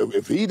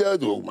 If he does,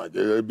 oh, my God,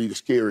 that'd be the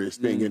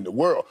scariest thing in the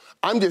world.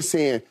 I'm just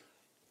saying,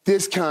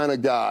 this kind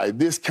of guy,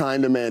 this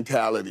kind of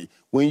mentality,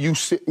 when you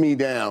sit me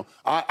down,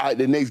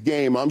 the next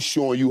game, I'm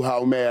showing you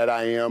how mad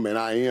I am, and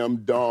I am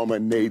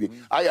dominating.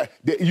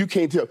 You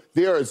can't tell.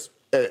 There is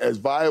as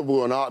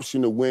viable an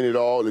option to win it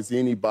all as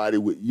anybody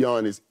with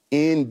Giannis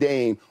and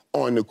Dame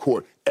on the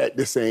court at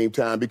the same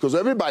time, because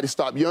everybody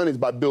stopped Giannis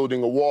by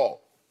building a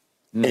wall.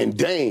 And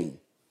Dame,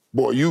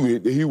 boy,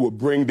 he would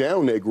bring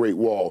down that great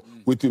wall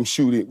with his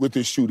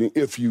shooting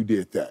if you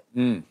did that.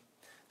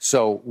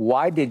 So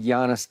why did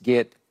Giannis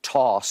get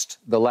tossed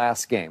the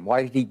last game?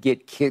 Why did he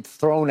get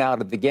thrown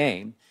out of the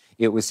game?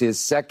 It was his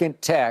second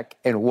tech,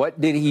 and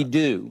what did he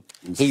do?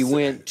 He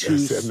went too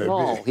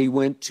small. He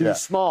went too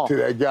small. To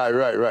that guy,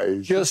 right.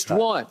 Just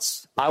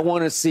once. I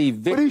want to see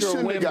Victor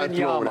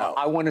Wembanyama.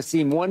 I want to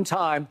see him one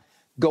time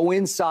go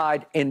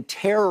inside and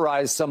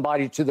terrorize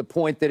somebody to the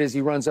point that as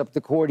he runs up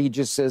the court, he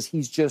just says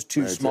he's just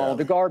too small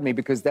to guard me,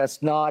 because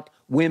that's not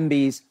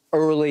Wemby's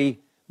early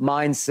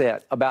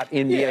mindset about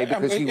NBA.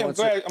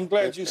 I'm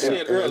glad you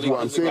said earlier,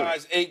 because the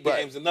guy's 8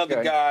 games,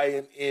 another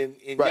guy in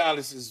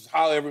Giannis is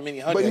however many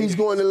hundred. But he's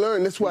going to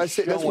learn. That's why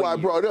I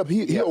brought it up.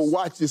 He'll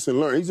watch this and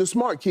learn. He's a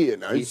smart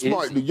kid now. He's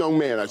smart. The young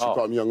man, I should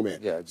call him young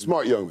man. Yeah,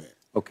 smart young man.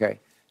 Okay.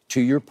 To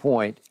your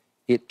point,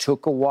 it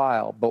took a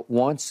while, but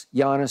once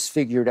Giannis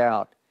figured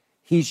out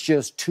he's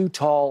just too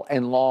tall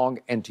and long,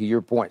 and to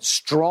your point,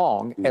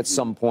 strong at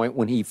some point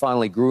when he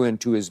finally grew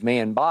into his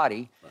man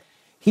body,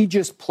 he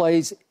just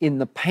plays in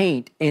the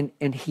paint, and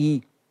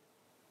he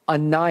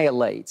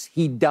annihilates.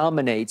 He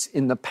dominates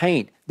in the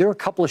paint. There are a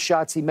couple of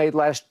shots he made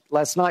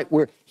last night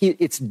where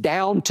it's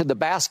down to the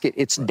basket.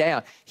 It's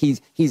down.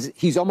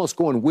 He's almost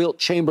going Wilt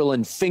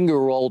Chamberlain finger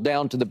roll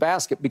down to the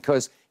basket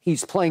because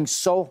he's playing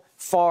so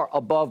far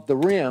above the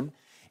rim.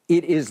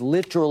 It is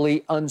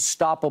literally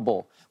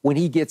unstoppable. When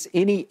he gets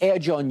any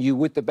edge on you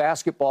with the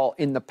basketball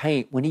in the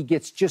paint, when he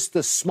gets just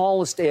the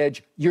smallest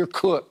edge, you're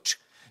cooked.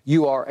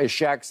 You are, as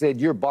Shaq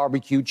said, you're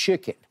barbecue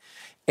chicken.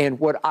 And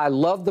what I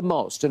love the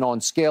most, and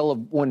on scale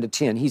of 1 to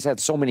 10, he's had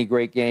so many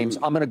great games.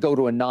 I'm going to go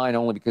to a 9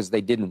 only because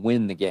they didn't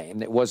win the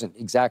game. It wasn't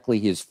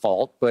exactly his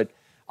fault, but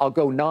I'll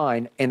go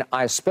 9, and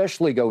I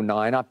especially go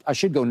 9. I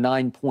should go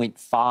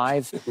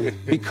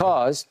 9.5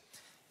 because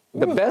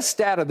the best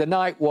stat of the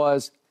night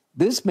was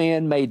this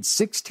man made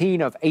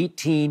 16 of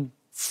 18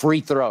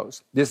 free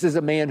throws. This is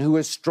a man who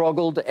has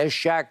struggled, as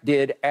Shaq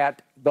did,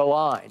 at the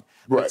line.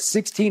 Right.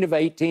 16 of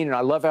 18, and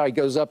I love how he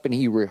goes up and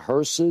he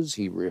rehearses,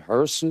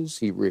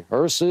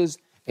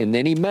 and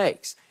then he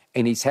makes.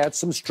 And he's had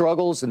some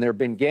struggles, and there have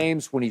been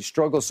games when he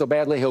struggles so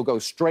badly, he'll go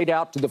straight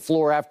out to the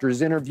floor after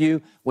his interview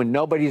when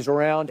nobody's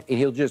around, and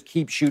he'll just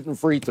keep shooting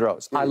free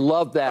throws. I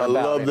love that about him.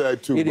 I love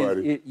that too,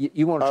 buddy.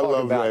 You want to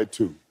talk about that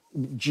too.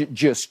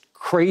 Just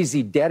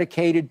crazy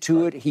dedicated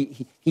to it.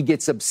 He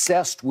gets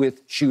obsessed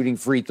with shooting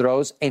free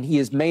throws, and he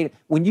has made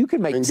 – when you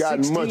can make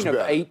 16 of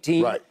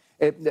 18 –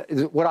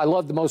 what I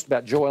love the most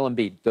about Joel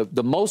Embiid,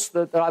 the most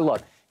that I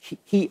love,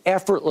 he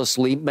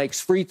effortlessly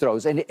makes free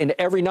throws. And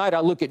every night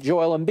I look at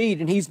Joel Embiid,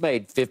 and he's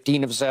made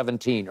 15 of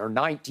 17 or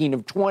 19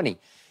 of 20.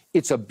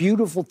 It's a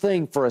beautiful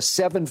thing for a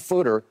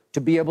 7-footer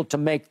to be able to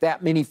make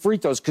that many free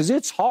throws, because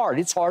it's hard.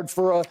 It's hard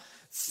for a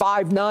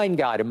 5'9"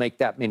 guy to make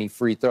that many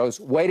free throws.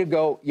 Way to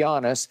go,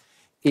 Giannis.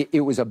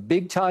 It was a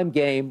big-time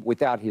game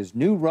without his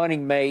new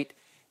running mate.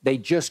 They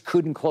just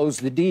couldn't close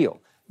the deal.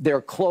 Their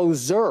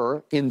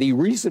closer in the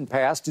recent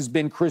past has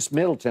been Chris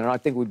Middleton, and I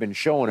think we've been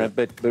showing it,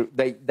 but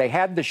they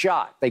had the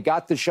shot. They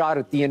got the shot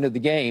at the end of the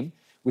game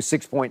with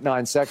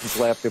 6.9 seconds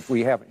left, if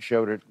we haven't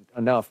showed it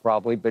enough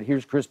probably. But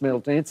here's Chris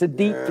Middleton. It's a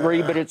deep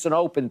three, but it's an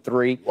open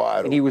three.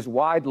 And he was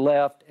wide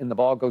left, and the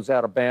ball goes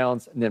out of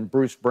bounds. And then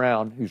Bruce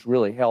Brown, who's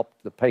really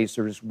helped the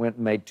Pacers, went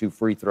and made 2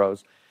 free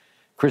throws.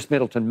 Chris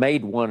Middleton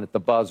made one at the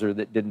buzzer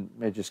that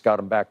it just got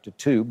him back to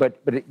 2. But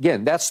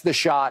again, that's the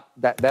shot.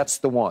 That's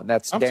the one.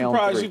 That's I'm down 3. I'm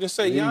surprised you didn't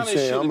say Giannis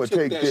should have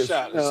took that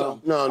shot. They're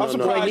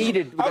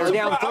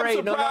down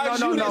 3. No.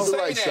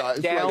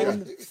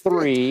 Down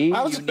 3.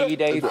 You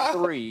need a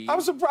 3.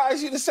 I'm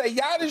surprised you didn't say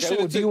Giannis should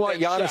have took that shot. Do you want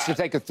Giannis to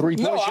take a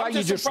 3-point shot?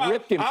 You just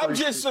ripped him. I'm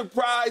just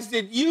surprised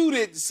that you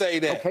didn't say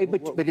that. Okay,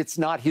 but it's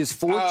not his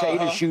forte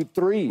to shoot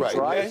threes,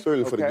 right?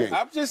 Certainly for the game.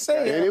 I'm just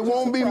saying. And it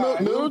won't be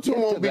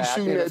Middleton won't be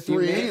shooting that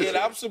 3 either. And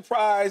I'm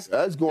surprised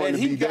that's going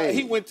that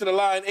he went to the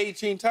line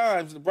 18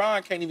 times.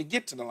 LeBron can't even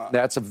get to the line.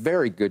 That's a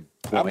very good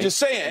point. I'm just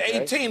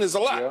saying, 18 is a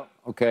lot. Yeah.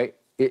 Okay.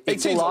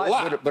 It's a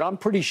lot. But I'm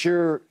pretty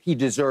sure he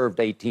deserved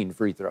 18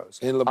 free throws.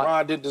 And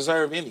LeBron didn't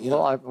deserve any.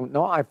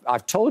 Well,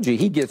 I've told you,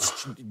 he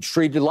gets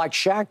treated like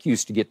Shaq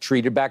used to get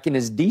treated back in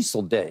his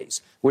Diesel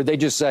days, where they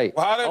just say,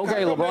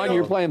 okay, LeBron,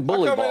 you're playing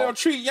bully ball. How come they don't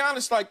treat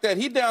Giannis like that?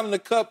 He down in the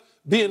cup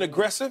being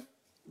aggressive.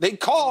 They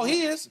call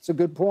his. It's a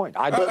good point.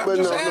 I'm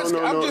just asking.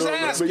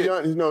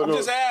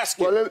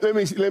 Well,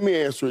 let me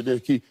answer it there,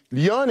 Keith.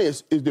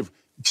 Giannis is different.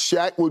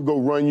 Shaq would go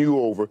run you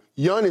over.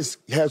 Giannis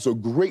has a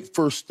great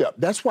first step.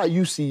 That's why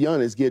you see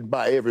Giannis get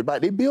by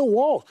everybody. They build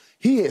walls.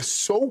 He is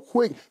so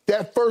quick.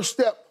 That first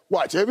step,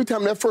 watch, every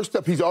time that first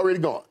step, he's already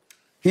gone.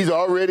 He's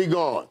already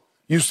gone.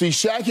 You see,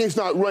 Shaq is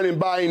not running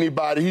by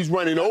anybody. He's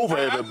running over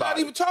everybody. I'm not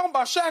even talking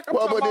about Shaq. I'm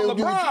talking about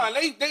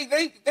LeBron.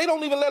 They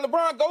don't even let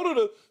LeBron go to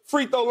the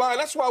free throw line.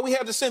 That's why we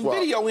had to send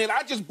video in.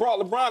 I just brought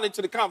LeBron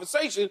into the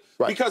conversation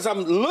because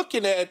I'm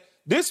looking at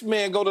this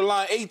man go to the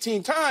line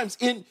 18 times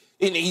and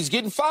he's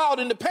getting fouled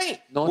in the paint.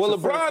 Well,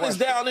 LeBron is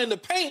down in the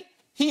paint.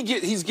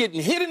 He's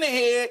getting hit in the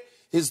head.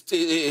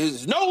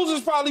 His nose is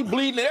probably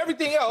bleeding and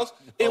everything else,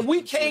 and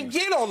we can't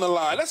get on the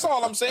line. That's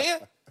all I'm saying.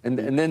 And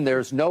then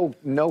there's no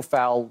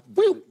foul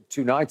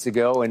 2 nights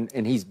ago,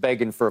 and he's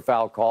begging for a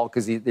foul call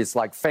because it's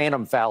like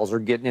phantom fouls are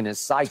getting in his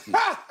psyche.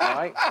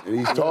 Right? And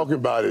he's talking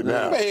about it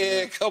now.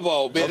 Man, come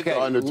on, man. Okay,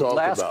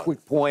 last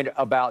quick point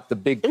about the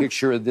big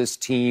picture of this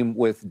team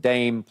with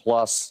Dame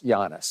plus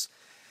Giannis.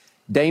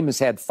 Dame has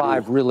had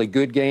 5 really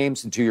good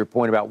games, and to your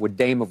point about would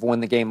Dame have won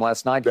the game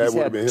last night, he's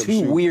had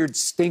 2 weird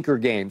stinker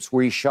games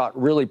where he shot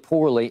really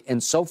poorly,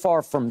 and so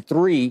far from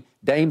 3,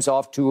 Dame's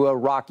off to a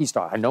rocky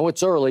start. I know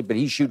it's early, but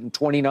he's shooting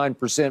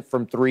 29%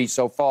 from 3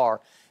 so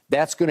far.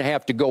 That's going to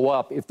have to go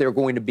up if they're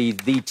going to be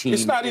the team.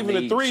 It's not even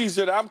the threes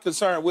that I'm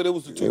concerned with. It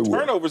was the 2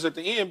 turnovers at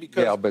the end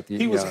because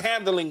he was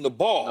handling the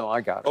ball. No, I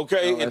got it.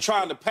 Okay, and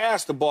trying to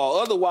pass the ball.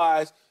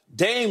 Otherwise,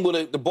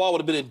 the ball would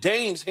have been in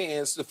Dame's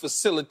hands to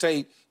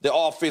facilitate the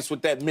offense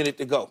with that minute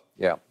to go.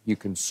 Yeah, you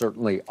can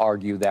certainly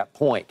argue that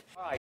point.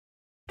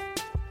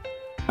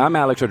 I'm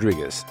Alex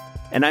Rodriguez.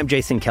 And I'm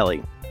Jason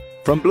Kelly.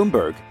 From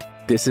Bloomberg,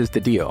 this is The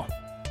Deal.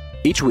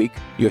 Each week,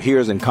 you'll hear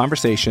us in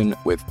conversation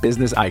with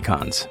business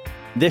icons.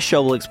 This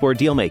show will explore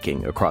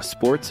deal-making across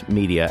sports,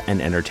 media,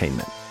 and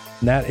entertainment.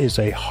 That is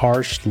a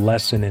harsh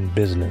lesson in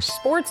business.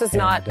 Sports is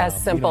not as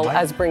simple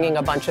as bringing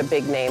a bunch of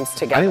big names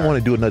together. I didn't want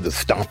to do another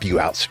stomp you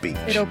out speech.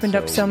 It opened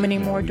up so many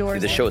more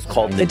doors. The show is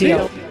called The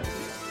Deal.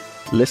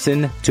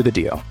 Listen to The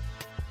Deal.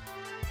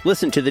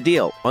 Listen to The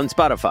Deal on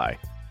Spotify.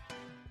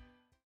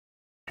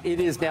 It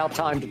is now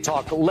time to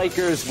talk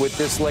Lakers with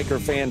this Laker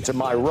fan to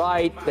my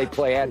right. They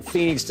play at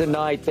Phoenix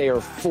tonight. They are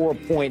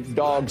 4-point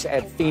dogs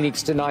at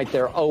Phoenix tonight.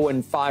 They're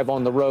 0-5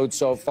 on the road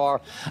so far.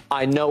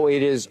 I know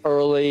it is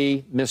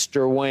early,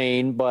 Mr.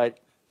 Wayne, but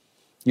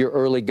your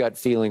early gut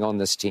feeling on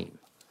this team.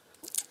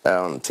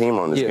 On the team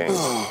on this game.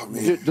 Oh,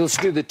 let's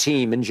do the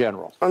team in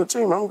general. On the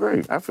team, I'm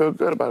great. I feel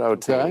good about our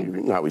team.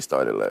 You know how we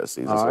started last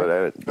season. All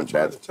right.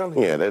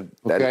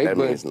 That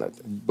means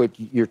nothing. But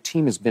your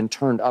team has been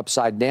turned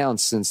upside down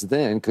since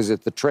then because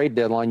at the trade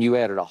deadline, you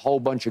added a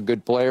whole bunch of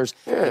good players.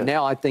 Yeah. And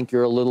now I think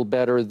you're a little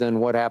better than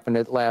what happened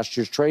at last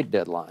year's trade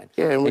deadline.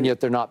 Yeah, and yet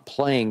they're not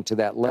playing to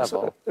that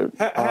level.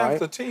 Half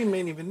the team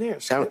ain't even there.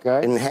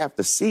 Okay. And half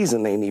the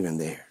season ain't even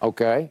there.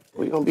 Okay.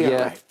 We're going to be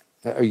all right.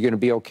 Are you going to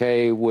be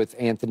okay with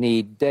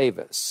Anthony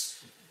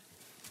Davis?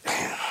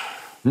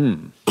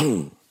 Anthony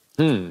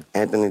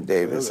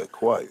Davis.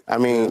 Quite. I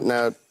mean,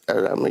 now,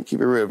 I'm going to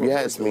keep it real. If you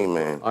ask me,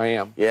 man. I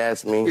am. You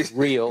ask me.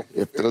 Real.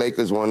 If the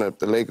Lakers want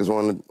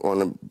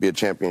to be a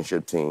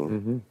championship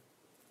team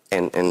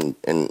and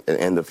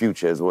the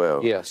future as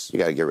well, yes, you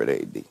got to get rid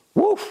of AD.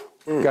 Woof.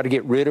 Got to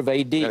get rid of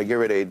AD. Got to get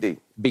rid of AD.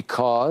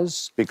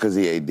 Because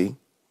he AD.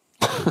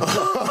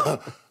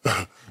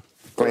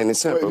 Plain and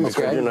simple.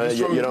 Okay. You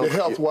know,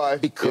 health-wise.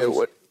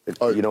 Because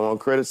you don't want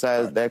to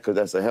criticize that because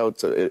that's a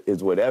health.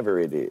 It's whatever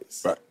it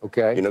is. Right.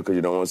 Okay. You know, because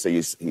you don't want to say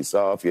he's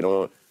soft. You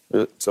don't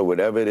want. So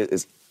whatever it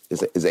is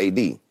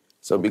AD.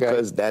 So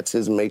because that's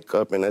his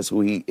makeup and that's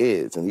who he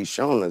is, and he's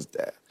shown us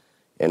that.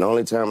 And the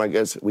only time I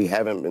guess we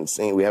haven't been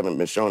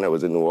shown that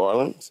was in New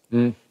Orleans.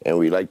 And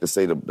we like to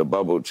say the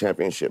bubble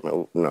championship.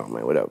 Man, no,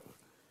 man, whatever.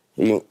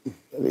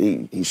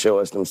 He show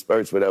us them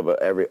spurts,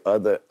 whatever, every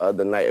other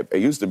night. It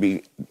used to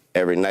be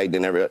every night,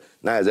 then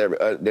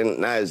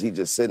now is he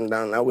just sitting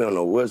down. Now we don't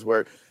know what's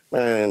work.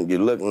 Man, you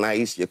look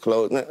nice, your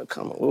clothes. Man,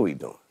 come on, what are we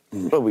doing?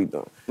 What we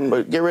doing?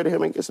 But get rid of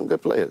him and get some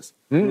good players.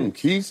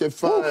 Keith said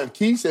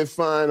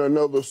find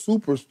another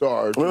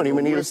superstar. We don't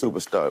even need a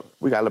superstar.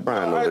 We got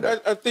LeBron over there.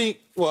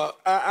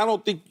 I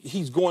don't think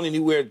he's going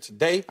anywhere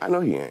today. I know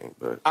he ain't,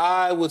 but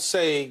I would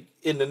say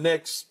by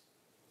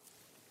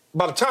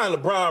the time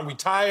LeBron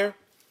retire,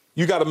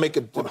 you got to make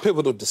a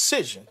pivotal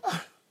decision. You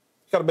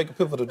got to make a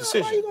pivotal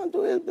decision. How you gonna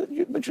do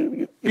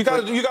it? You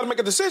got to make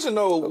a decision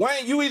though.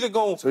 Wayne, you either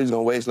going. So he's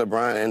gonna waste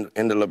LeBron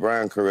and the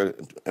LeBron career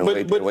and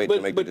wait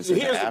to make the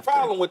decision. Here's the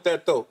problem with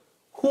that though.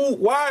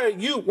 Why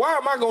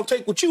am I gonna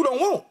take what you don't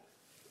want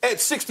at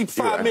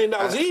 $65 million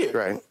a year?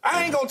 Right.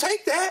 I ain't gonna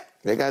take that.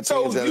 They got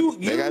teams.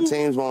 They got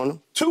teams on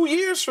them. 2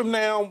 years from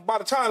now, by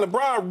the time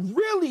LeBron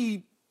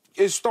really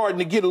is starting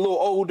to get a little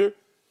older,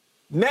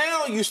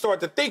 now you start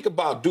to think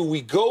about: do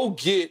we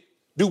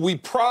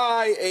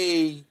pry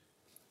a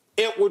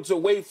Edwards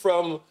away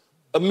from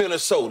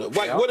Minnesota?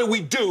 Like, what do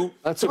we do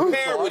to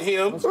pair with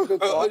him?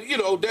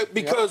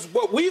 Because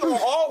what we gonna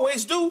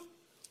always do,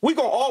 we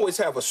gonna always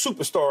have a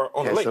superstar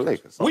on the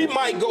Lakers. We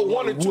might go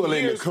 1 or 2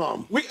 years.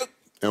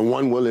 And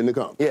one willing to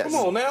come. Yes. Come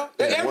on now.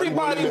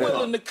 Everybody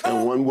willing to come.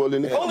 And one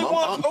willing to come.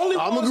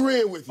 I'm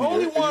agreeing with you.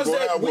 Only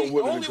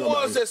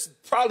ones that's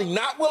probably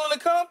not willing to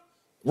come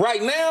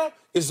right now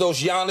is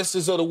those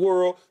Giannis's of the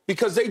world,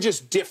 because they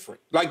just different.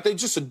 Like, they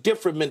just a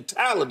different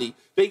mentality.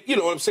 You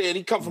know what I'm saying?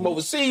 He come from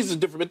overseas, it's a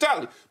different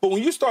mentality. But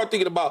when you start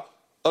thinking about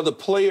other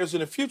players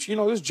in the future,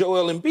 there's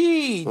Joel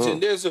Embiid,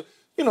 and there's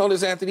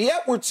Anthony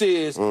Edwards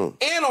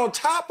and on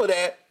top of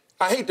that,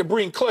 I hate to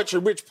bring Clutch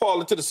and Rich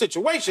Paul into the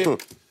situation,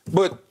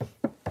 but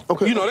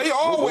they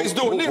always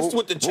doing this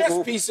with the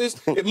chess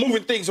pieces and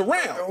moving things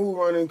around. Who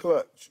running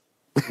Clutch?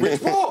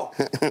 Rich Paul.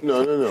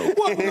 No.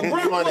 Well,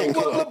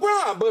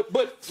 LeBron,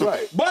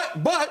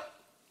 but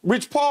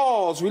Rich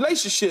Paul's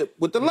relationship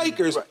with the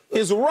Lakers,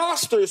 his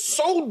roster is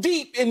so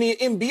deep in the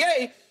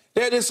NBA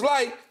that it's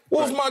like,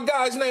 what was my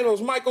guy's name? It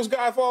was Michael's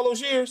guy for all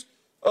those years?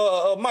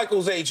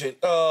 Michael's agent.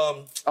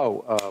 I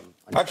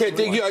can't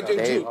think.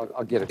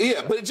 I'll get it.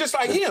 Yeah, but it's just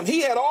like him.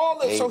 He had all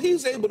this, so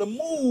he's able to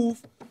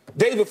move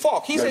David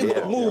Falk. He's able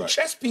to move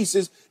chess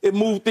pieces and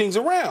move things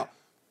around.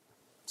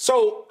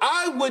 So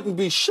I wouldn't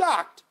be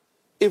shocked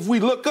if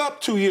we look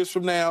up 2 years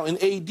from now and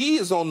AD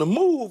is on the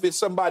move and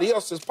somebody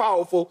else is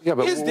powerful,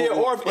 is there,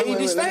 or if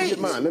AD stays?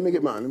 Let me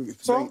get mine.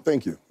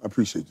 Thank you. I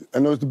appreciate it. I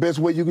know it's the best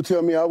way you could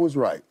tell me I was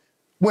right.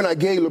 When I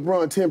gave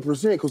LeBron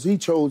 10% because he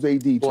chose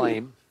AD too.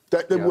 Blame.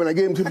 When I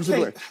gave him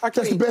 10%,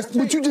 that's the best.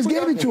 But you just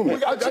gave it to me.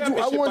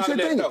 I want to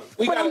thank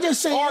you. But I'm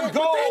just saying. Our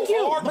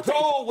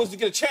goal was to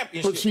get a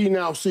championship.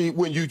 But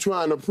when you're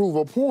trying to prove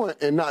a point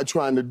and not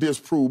trying to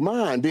disprove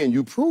mine, then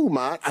you prove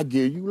mine, I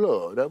give you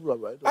love. That's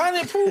right. I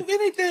didn't prove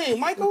anything,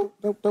 Michael.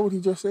 That's what he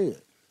just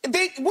said.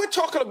 We're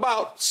talking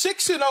about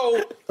 6-0.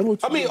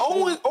 I mean,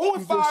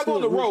 0-5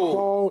 on the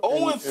road.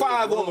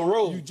 0-5 on the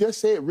road. You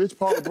just said Rich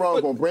Paul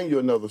LeBron going to bring you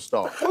another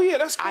star. Oh, yeah,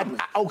 that's coming.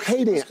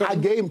 Okay, then. I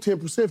gave him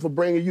 10% for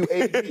bringing you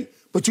AD.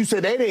 But you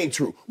said that ain't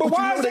true. But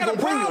why is that a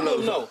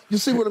problem, though? You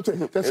see what I'm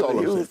saying? That's all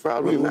I'm saying.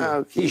 Problem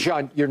now.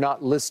 Keyshawn, you're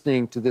not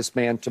listening to this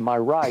man to my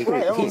right.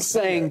 He's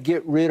saying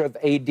get rid of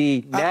AD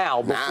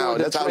now. Now,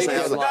 that's what I'm saying.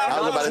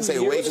 I was about to say,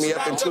 wake me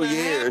up in 2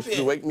 years.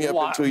 You wake me up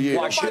in 2 years.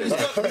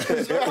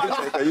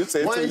 You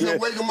said 2 years.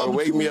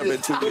 Wake me up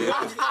in 2 years.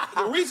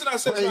 The reason I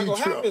said it's not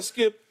going to happen,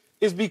 Skip,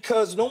 is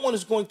because no one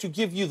is going to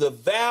give you the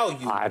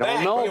value. I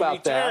don't know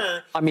about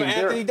that. I mean,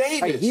 Anthony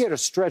Davis. He had a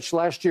stretch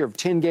last year of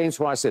 10 games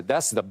where I said,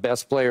 that's the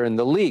best player in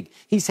the league.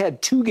 He's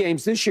had 2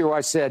 games this year where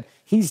I said,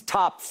 he's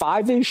top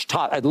 5-ish,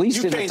 at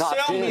least in the top 10. You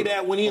can't sell me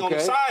that when he's on the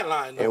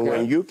sideline. And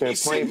when you can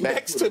point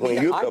back to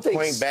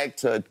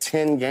a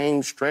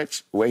 10-game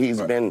stretch where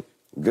he's been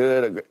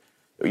good,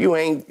 you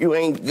ain't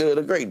good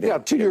or great. Yeah, I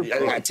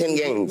got 10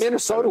 games.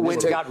 Minnesota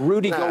went and got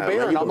Rudy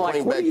Gobert, and I'm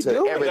like, what are you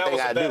doing? Everything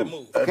I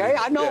do. Okay,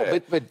 I know,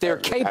 but they're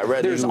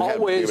capable. There's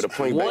always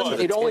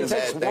one. It only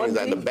takes one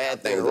thing. The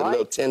bad things, the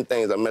little 10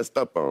 things I messed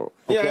up on.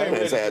 Yeah, I ain't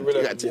ready to get rid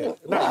of him yet.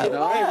 I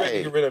ain't ready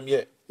to get rid of him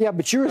yet. Yeah,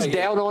 but you're as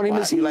down on him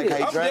as he is. You like how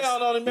he dressed? I'm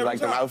down on him every time. You like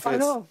them outfits? I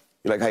know.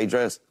 You like how he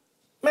dressed?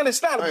 Man,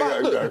 it's not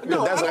about look.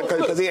 No, that's not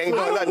because he ain't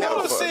doing nothing else. I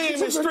want to see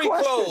him in street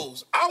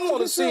clothes. I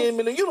want to see him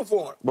in a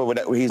uniform.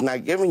 But he's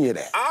not giving you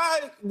that.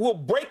 I will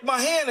break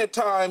my hand at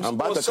times. I'm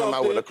about to come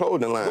out with a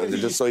clothing line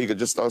just so he could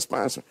just start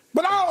sponsoring.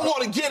 But I don't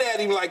want to get at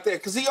him like that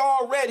because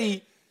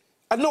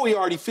I know he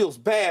already feels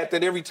bad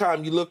that every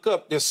time you look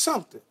up, there's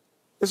something.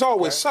 There's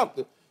always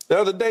something. The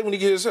other day when he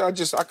gets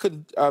I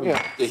couldn't,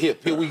 the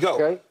hip, here we go.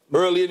 Okay.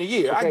 Early in the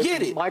year. I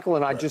get it. Michael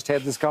and I just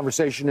had this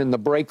conversation in the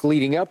break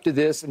leading up to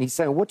this, and he's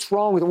saying, what's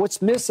wrong with him?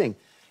 What's missing?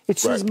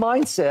 It's his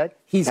mindset.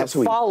 He's a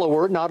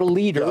follower, not a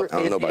leader. I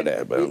don't know about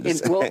that, but I'm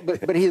just saying.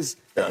 But his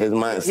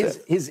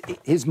mindset.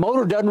 His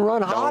motor doesn't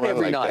run hot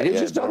every night. It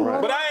just doesn't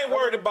run. But I ain't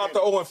worried about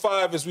the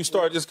 0-5 as we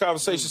start this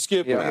conversation,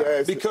 Skip.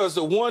 Yeah. Because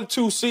the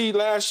 1-2 seed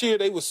last year,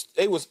 they was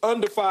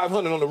under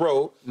 500 on the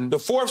road. The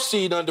 4th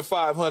seed under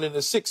 500, and the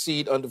 6th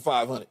seed under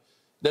 500.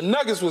 The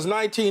Nuggets was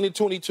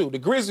 19-22. The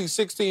Grizzlies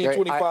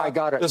 16-25. I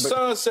got it. The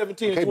Suns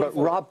 17-24. Okay, but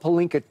Rob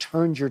Pelinka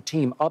turned your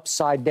team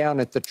upside down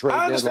at the trade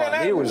I understand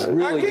deadline. that. It was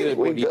really good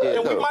what he did.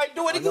 And we might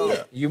do it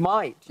again. You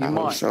might. I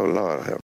hope so, Lord.